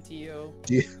tapatio.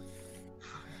 Do you?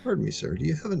 Pardon me, sir. Do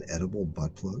you have an edible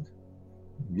butt plug?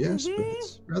 Yes, but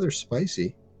it's rather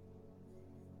spicy.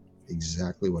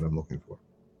 Exactly what I'm looking for.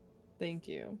 Thank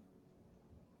you.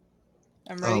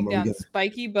 I'm writing down gonna...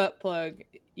 spiky butt plug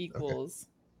equals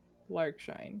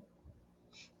Larkshine.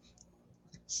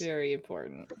 Very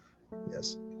important.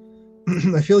 Yes.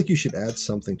 I feel like you should add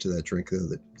something to that drink, though,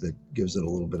 that gives it a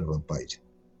little bit of a bite.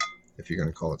 If you're going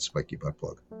to call it spiky butt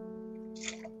plug.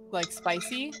 Like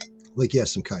spicy? Like, yeah,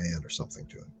 some cayenne or something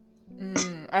to it.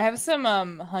 I have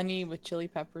some honey with chili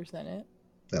peppers in it.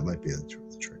 That might be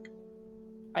the trick.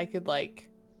 I could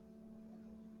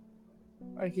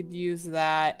use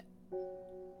that.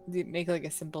 Make like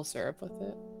a simple syrup with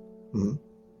it. Mm-hmm.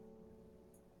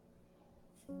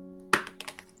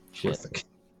 Shit.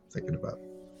 Thinking about.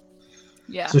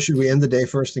 Yeah. So should we end the day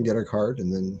first and get our card,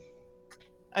 and then?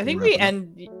 I think we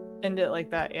end it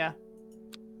like that. Yeah.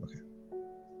 Okay.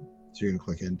 So you're gonna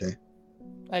click end day.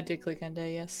 I did click end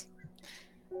day. Yes.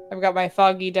 I've got my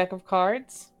foggy deck of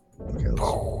cards. Okay.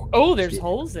 Oh, there's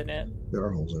holes in it. There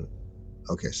are holes in it.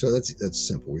 Okay, so that's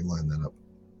simple. We line that up.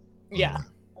 Yeah.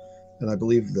 And I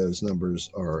believe those numbers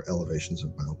are elevations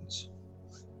of mountains.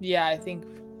 Yeah, I think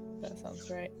that sounds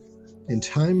right. In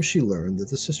time, she learned that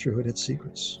the sisterhood had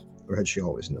secrets, or had she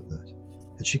always known that?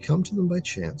 Had she come to them by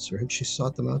chance, or had she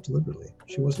sought them out deliberately?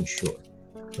 She wasn't sure.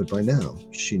 But by now,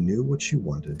 she knew what she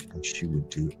wanted, and she would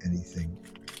do anything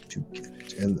to get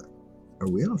it. And are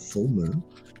we on a full moon?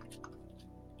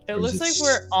 It looks like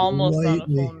we're almost on a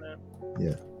full moon.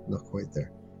 Yeah, not quite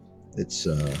there. It's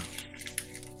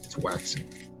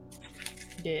waxing.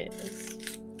 Yes.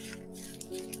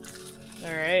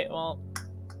 All right. Well,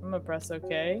 I'm gonna press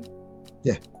OK.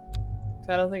 Yeah.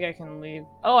 I don't think I can leave.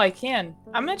 Oh, I can.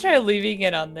 I'm gonna try leaving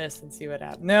it on this and see what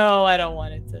happens. No, I don't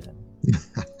want it to.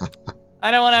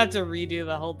 I don't want to have to redo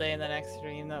the whole day in the next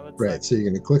stream. That would right. suck. So you're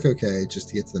gonna click OK just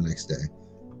to get to the next day,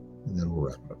 and then we'll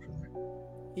wrap it up from there.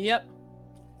 Yep.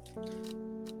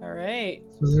 All right.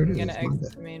 So there it I'm is. gonna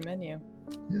exit the main menu.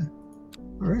 Yeah.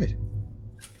 All right.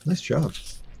 Nice job.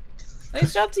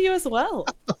 Nice job to you as well.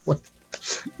 What?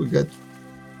 We're good.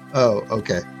 Oh,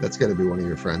 okay. That's got to be one of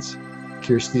your friends,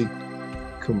 Kirsty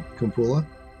Kumpula.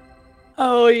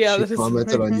 Oh yeah. She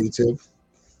commented on YouTube.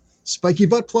 Spiky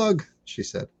butt plug, she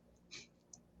said.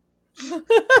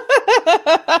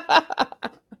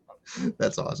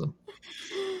 That's awesome.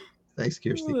 Thanks,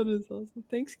 Kirsty. That is awesome.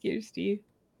 Thanks, Kirsty.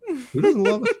 Who doesn't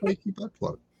love a spiky butt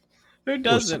plug? Who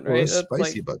doesn't, or right? a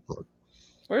spicy butt plug.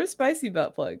 Or a spicy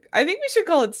butt plug. I think we should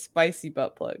call it spicy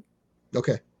butt plug.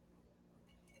 Okay.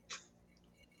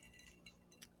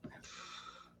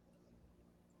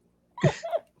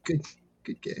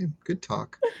 Good game. Good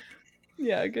talk.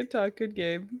 Yeah, good talk, good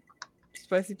game.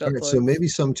 Spicy butt All right, plug. so maybe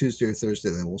some Tuesday or Thursday,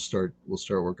 then we'll start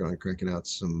working on cranking out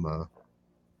some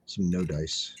no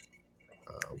dice.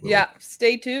 Yeah,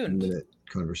 stay tuned. Minute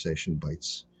conversation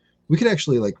bites. We could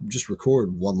actually just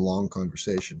record one long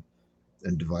conversation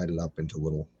and divide it up into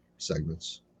little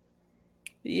segments.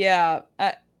 Yeah,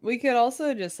 We could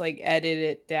also just like edit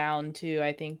it down too.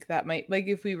 I think that might like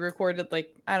if we recorded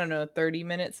like I don't know a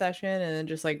 30-minute session and then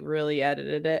just like really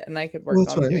edited it, and I could Well, work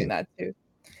that's on what I doing mean. that too.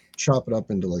 Chop it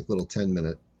up into like little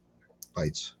 10-minute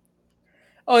bites.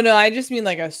 Oh no, I just mean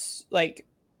like like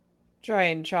try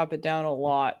and chop it down a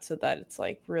lot so that it's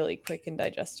like really quick and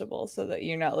digestible, so that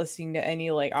you're not listening to any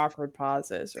like awkward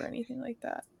pauses or anything like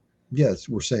that. Yes,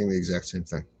 we're saying the exact same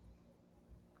thing.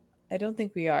 I don't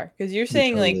think we are, because you're We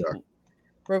saying totally like are.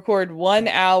 record 1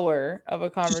 hour of a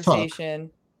Just talk.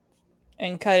 conversation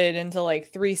and cut it into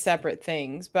like 3 separate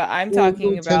things, but I'm Or talking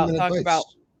little 10-minute talk about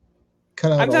bites.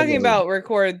 Cut out I'm all talking the. about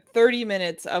record 30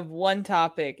 minutes of one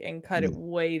topic and cut it Mm.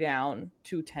 way down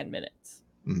to 10 minutes.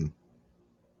 Mm.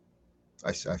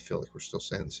 I feel like we're still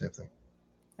saying the same thing.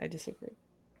 I disagree.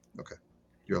 Okay,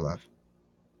 you're allowed.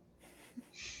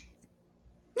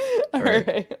 All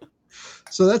right.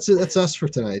 So that's it. That's us for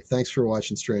tonight. Thanks for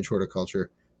watching Strange Horticulture.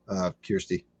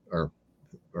 Kirsty, our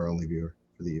only viewer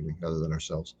for the evening, other than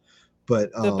ourselves.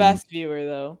 But The best viewer,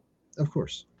 though. of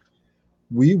course,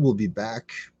 we will be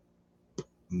back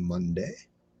Monday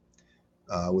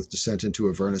with Descent into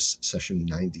Avernus session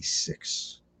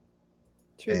 96.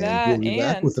 True And that. we'll be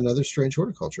back And with another Strange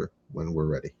Horticulture when we're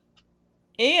ready.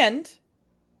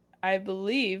 I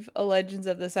believe a Legends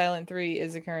of the Silent 3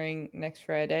 is occurring next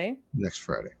Friday. Next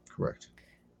Friday, correct.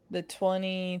 The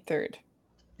 23rd.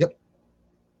 Yep.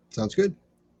 Sounds good.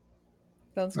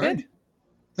 Sounds All good. right.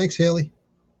 Thanks, Haley.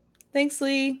 Thanks,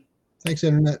 Lee. Thanks,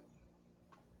 Internet.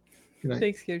 Good night.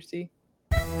 Thanks, Kirsty.